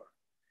before,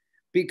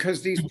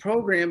 because these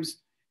programs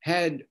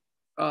had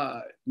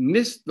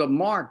missed the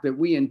mark that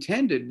we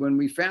intended when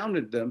we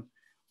founded them,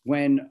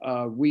 when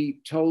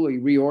we totally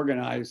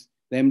reorganized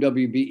the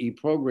MWBE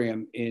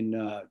program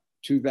in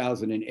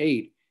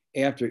 2008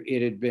 after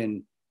it had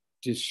been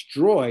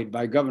destroyed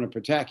by Governor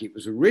Pataki. It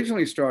was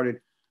originally started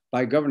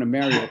by Governor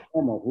Mario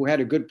Cuomo, who had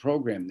a good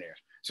program there.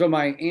 So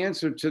my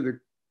answer to the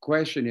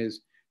question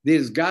is,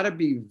 there's got to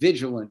be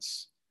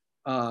vigilance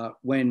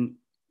when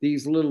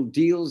these little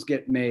deals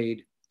get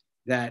made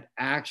that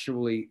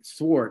actually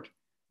thwart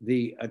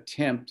the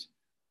attempt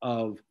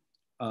of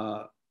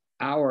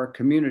our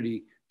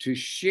community to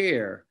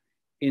share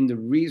in the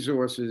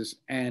resources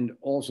and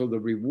also the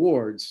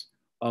rewards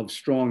of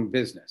strong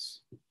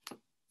business.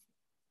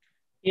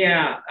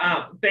 Yeah,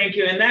 thank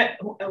you. And that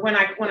when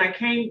I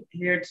came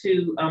here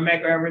to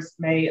Medgar Evers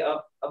May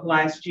of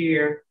last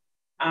year,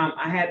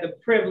 I had the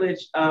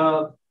privilege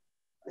of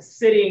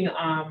sitting,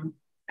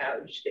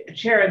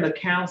 chairing the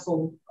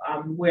council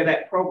where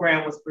that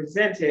program was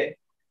presented,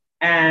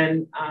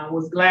 and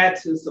was glad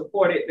to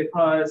support it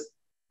because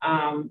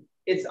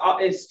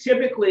it's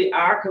typically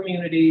our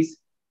communities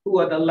who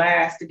are the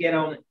last to get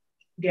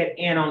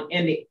in on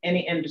any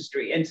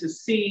industry, and to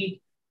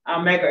see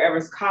Medgar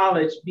Evers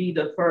College be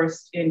the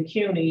first in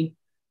CUNY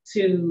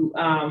to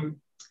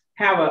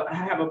have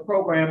a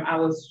program, I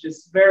was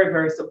just very,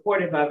 very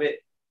supportive of it.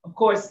 Of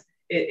course,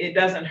 it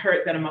doesn't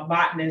hurt that I'm a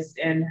botanist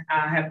and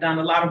have done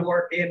a lot of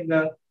work in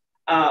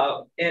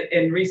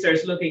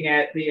research looking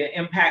at the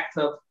impact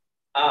of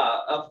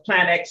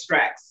plant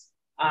extracts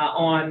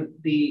on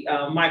the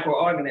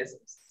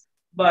microorganisms.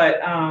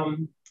 But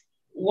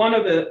one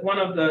of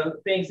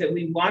the things that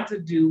we want to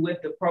do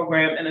with the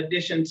program, in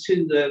addition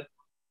to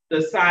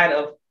the side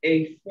of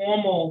a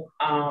formal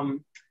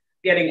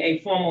getting a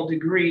formal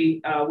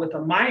degree with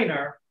a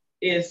minor,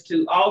 is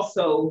to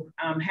also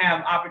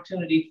have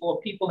opportunity for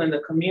people in the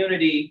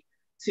community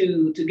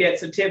to get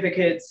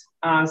certificates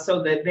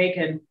so that they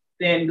can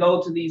then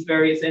go to these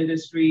various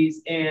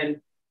industries and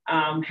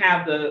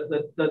have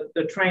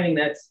the training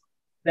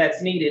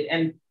that's needed.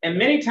 And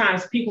many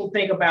times people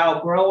think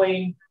about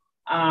growing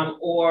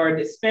or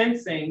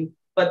dispensing,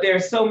 but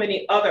there's so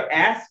many other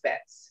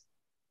aspects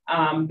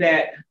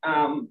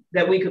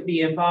that we could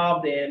be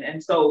involved in.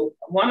 And so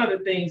one of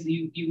the things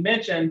you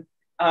mentioned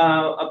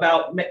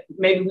about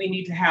maybe we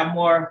need to have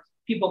more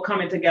people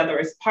coming together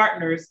as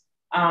partners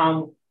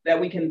that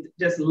we can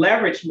just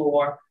leverage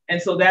more.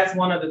 And so that's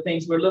one of the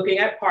things we're looking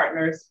at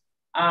partners.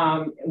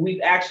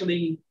 We've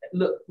actually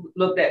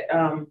looked at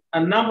a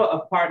number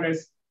of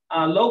partners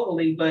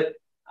locally, but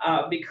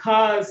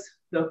because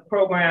the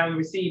program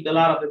received a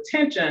lot of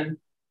attention,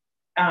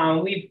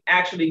 we've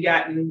actually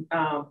gotten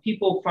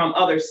people from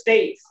other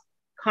states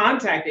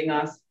contacting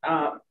us,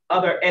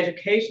 other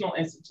educational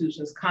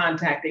institutions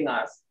contacting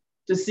us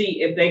to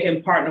see if they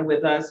can partner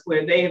with us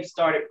where they have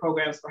started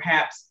programs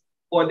perhaps,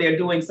 or they're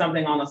doing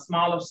something on a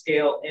smaller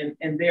scale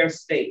in their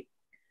state.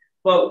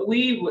 But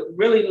we would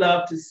really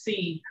love to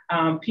see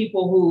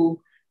people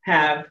who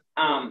have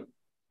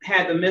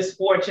had the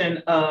misfortune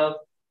of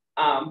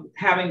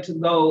having to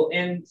go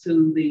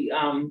into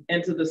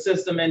the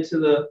system, into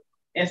the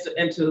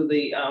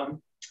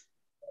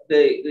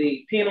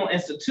penal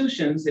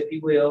institutions, if you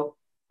will.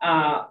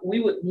 We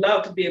would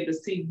love to be able to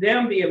see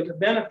them be able to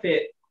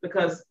benefit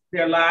because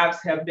their lives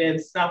have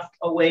been snuffed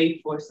away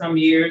for some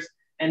years.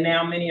 And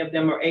now many of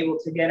them are able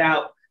to get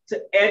out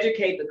to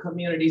educate the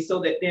community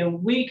so that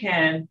then we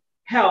can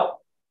help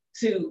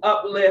to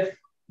uplift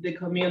the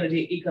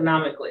community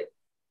economically.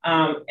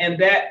 And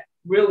that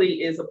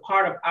really is a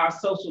part of our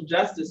social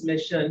justice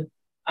mission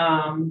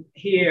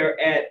here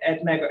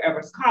at Medgar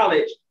Evers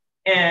College.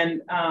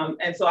 And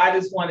so I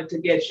just wanted to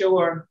get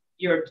your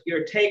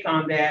take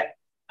on that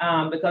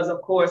because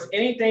of course,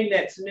 anything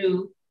that's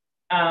new,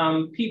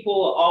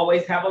 people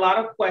always have a lot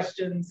of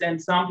questions,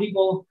 and some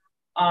people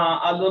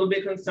are a little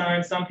bit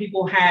concerned. Some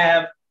people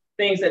have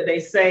things that they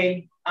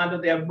say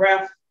under their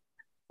breath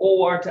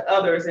or to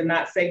others and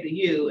not say to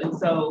you. And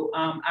so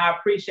I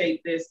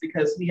appreciate this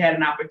because we had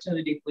an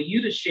opportunity for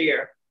you to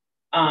share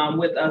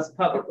with us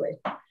publicly.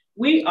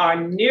 We are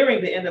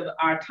nearing the end of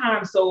our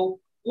time. So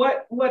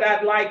what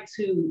I'd like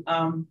to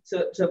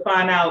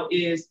find out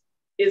is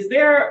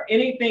there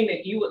anything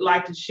that you would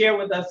like to share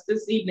with us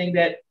this evening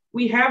that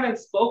we haven't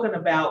spoken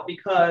about,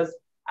 because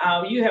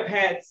you have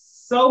had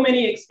so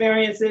many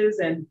experiences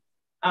and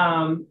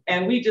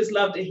we just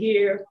love to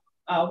hear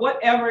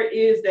whatever it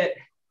is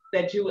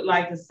that you would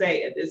like to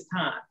say at this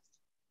time.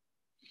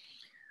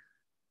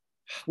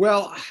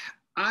 Well,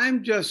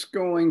 I'm just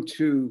going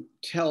to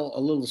tell a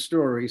little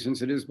story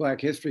since it is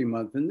Black History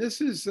Month, and this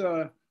is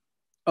a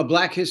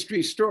Black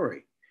history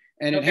story.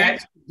 And it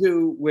has to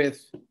do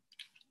with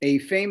a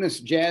famous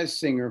jazz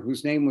singer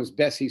whose name was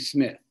Bessie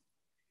Smith.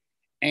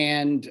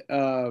 And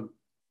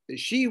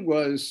she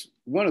was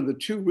one of the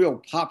two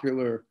real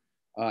popular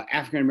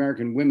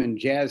African-American women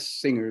jazz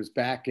singers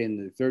back in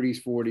the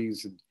 30s,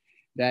 40s,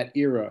 that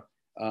era.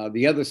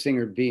 The other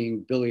singer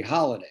being Billie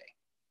Holiday.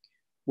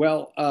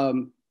 Well,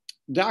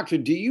 Doctor,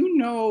 do you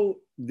know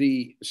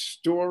the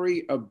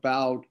story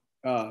about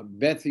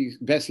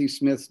Bessie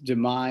Smith's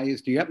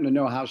demise? Do you happen to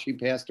know how she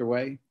passed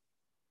away?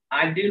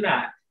 I do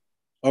not.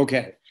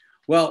 Okay.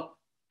 Well,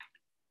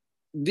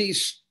 the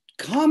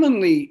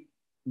commonly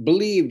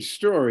believed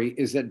story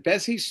is that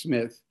Bessie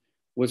Smith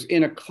was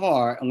in a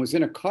car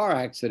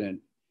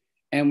accident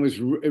and was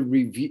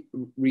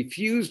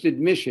refused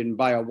admission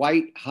by a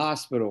white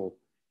hospital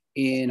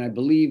in, I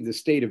believe, the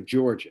state of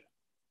Georgia.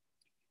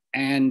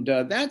 And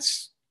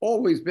that's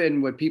always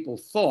been what people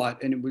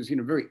thought. And it was,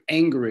 very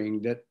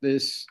angering that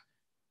this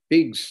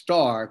big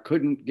star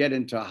couldn't get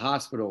into a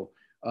hospital.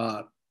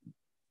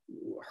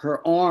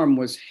 Her arm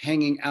was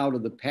hanging out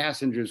of the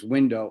passenger's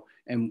window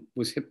and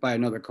was hit by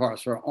another car.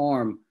 So her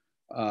arm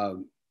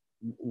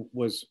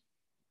was,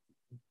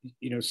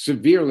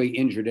 severely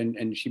injured,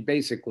 and she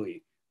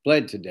basically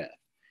bled to death.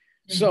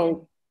 Mm-hmm.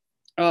 So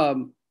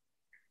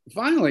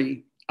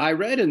finally, I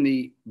read in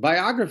the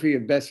biography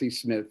of Bessie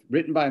Smith,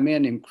 written by a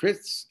man named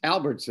Chris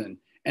Albertson,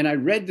 and I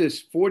read this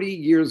 40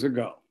 years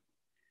ago,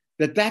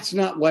 that's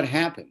not what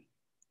happened.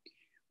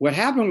 What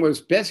happened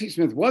was Bessie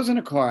Smith was in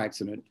a car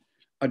accident.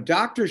 A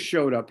doctor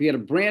showed up. He had a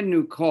brand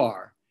new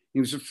car. He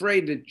was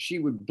afraid that she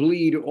would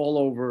bleed all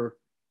over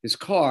his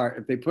car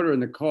if they put her in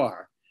the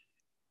car.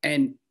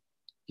 And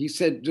he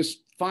said, just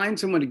find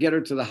someone to get her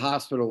to the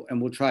hospital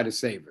and we'll try to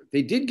save her.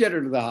 They did get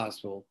her to the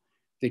hospital.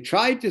 They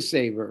tried to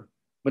save her,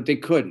 but they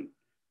couldn't.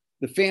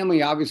 The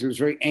family obviously was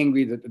very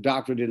angry that the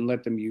doctor didn't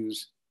let them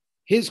use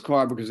his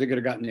car because they could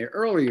have gotten there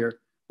earlier,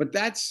 but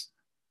that's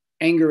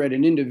anger at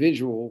an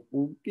individual.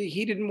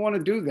 He didn't want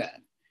to do that.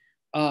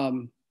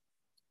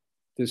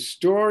 The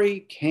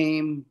story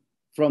came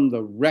from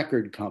the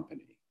record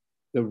company.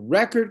 The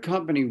record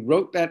company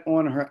wrote that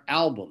on her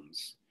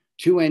albums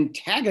to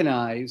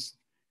antagonize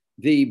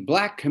the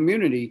Black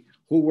community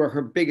who were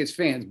her biggest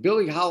fans.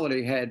 Billie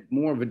Holiday had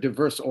more of a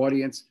diverse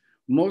audience.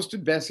 Most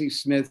of Bessie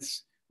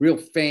Smith's real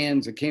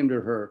fans that came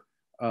to her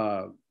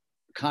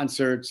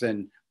concerts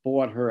and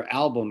bought her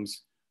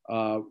albums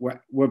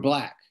were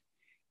Black.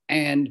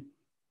 And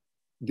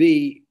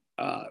the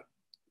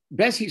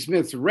Bessie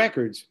Smith's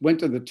records went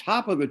to the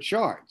top of the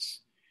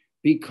charts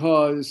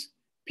because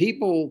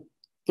people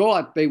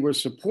thought they were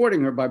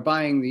supporting her by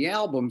buying the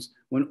albums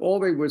when all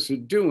they were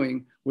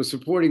doing was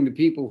supporting the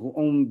people who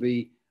owned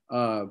the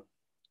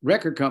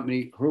record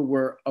company who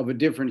were of a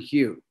different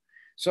hue.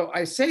 So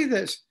I say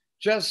this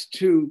just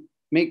to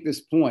make this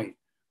point.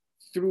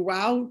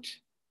 Throughout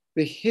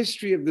the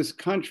history of this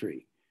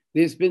country,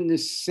 there's been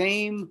this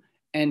same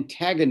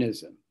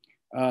antagonism,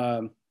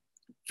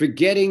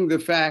 forgetting the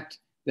fact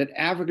that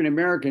African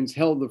Americans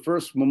held the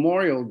first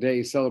Memorial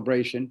Day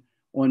celebration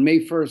on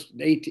May 1st,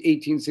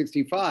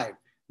 1865,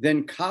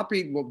 then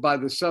copied by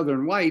the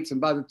Southern whites.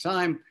 And by the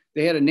time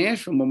they had a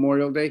national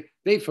Memorial Day,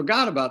 they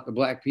forgot about the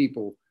Black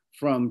people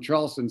from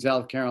Charleston,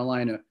 South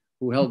Carolina,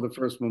 who held the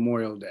first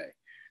Memorial Day.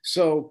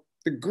 So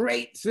the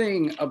great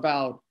thing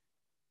about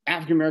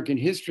African American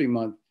History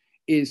Month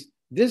is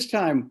this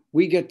time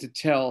we get to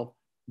tell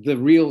the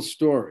real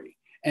story.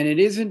 And it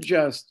isn't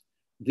just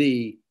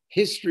the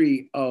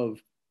history of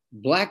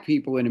Black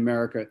people in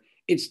America,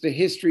 it's the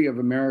history of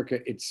America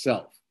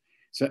itself.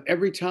 So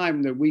every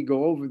time that we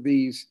go over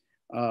these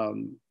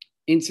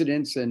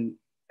incidents and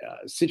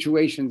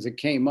situations that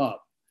came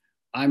up,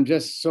 I'm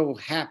just so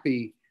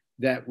happy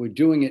that we're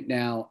doing it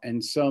now.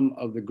 And some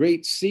of the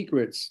great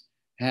secrets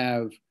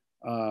have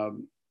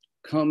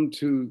come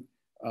to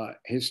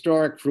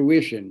historic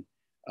fruition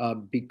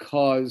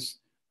because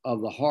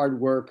of the hard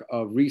work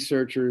of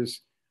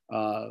researchers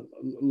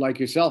like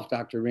yourself,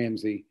 Dr.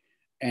 Ramsey.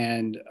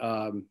 And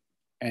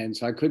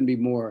so I couldn't be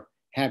more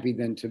happy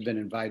than to have been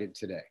invited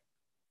today.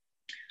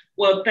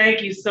 Well,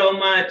 thank you so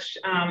much.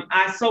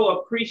 I so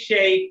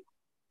appreciate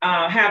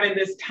having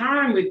this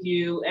time with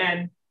you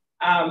and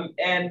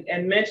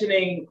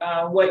mentioning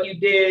what you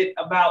did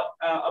about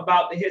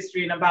the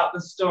history and about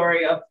the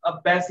story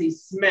of Bessie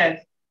Smith.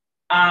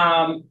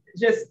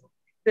 Just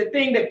the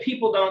thing that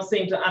people don't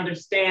seem to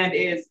understand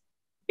is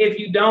if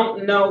you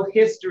don't know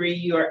history,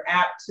 you're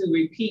apt to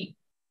repeat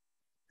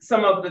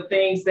some of the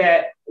things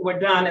that were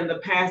done in the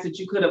past that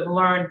you could have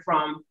learned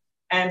from.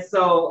 And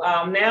so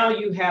now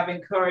you have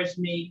encouraged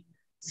me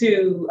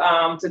to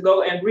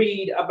go and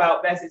read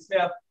about Bessie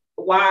Smith.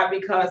 Why?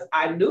 Because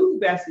I knew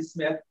Bessie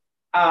Smith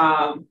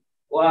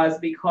was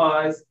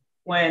because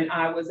when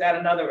I was at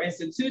another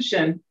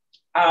institution,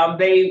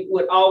 they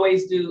would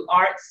always do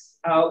Arts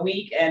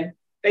Week, and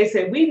they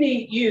said, we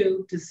need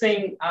you to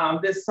sing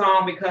this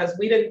song because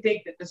we didn't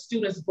think that the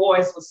student's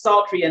voice was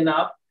sultry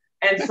enough.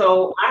 And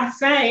so I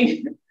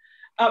sang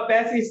a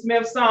Bessie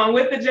Smith song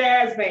with the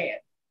jazz band.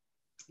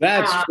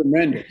 That's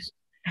tremendous.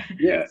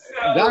 Yeah,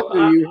 so,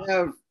 Doctor, you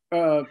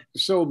have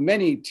so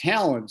many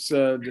talents,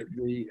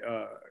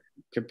 the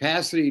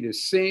capacity to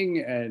sing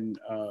and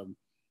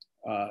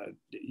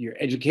your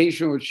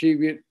educational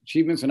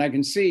achievements. And I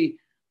can see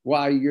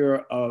why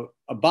you're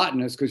a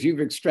botanist, because you've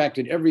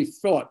extracted every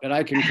thought that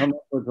I can come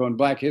up with on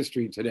Black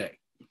history today.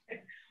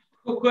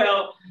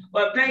 Well,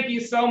 thank you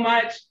so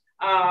much.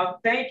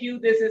 Thank you.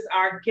 This is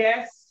our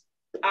guest,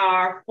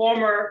 our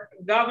former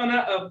governor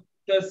of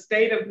the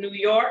state of New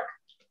York,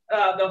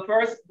 the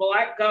first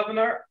Black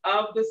governor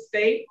of the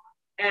state.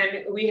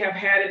 And we have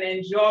had an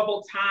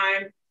enjoyable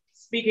time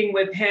speaking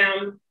with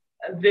him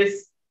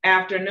this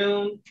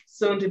afternoon,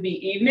 soon to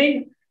be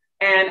evening.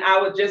 And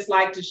I would just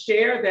like to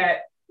share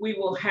that we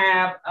will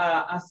have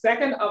a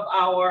second of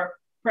our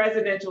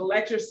presidential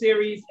lecture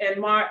series in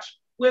March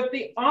with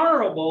the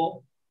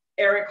Honorable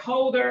Eric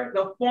Holder,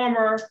 the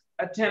former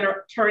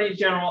Attorney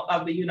General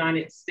of the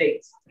United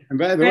States. And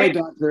by the way,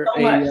 Doctor,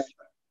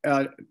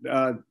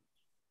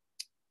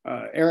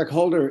 Eric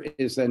Holder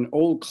is an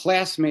old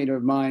classmate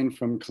of mine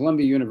from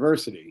Columbia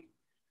University.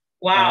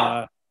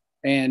 Wow.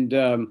 And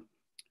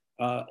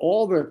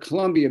all the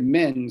Columbia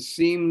men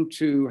seem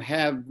to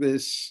have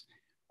this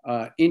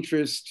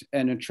interest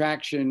and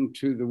attraction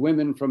to the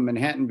women from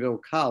Manhattanville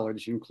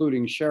College,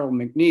 including Cheryl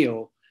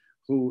McNeil,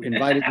 who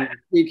invited me to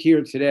speak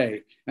here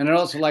today. And I'd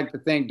also like to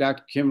thank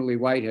Dr. Kimberly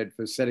Whitehead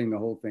for setting the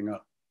whole thing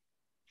up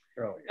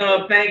earlier.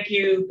 Oh, thank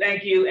you.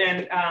 Thank you.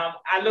 And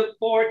I look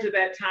forward to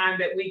that time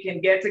that we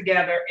can get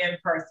together in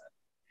person.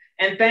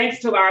 And thanks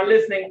to our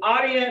listening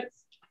audience,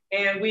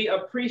 and we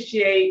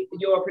appreciate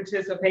your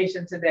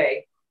participation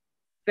today.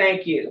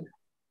 Thank you.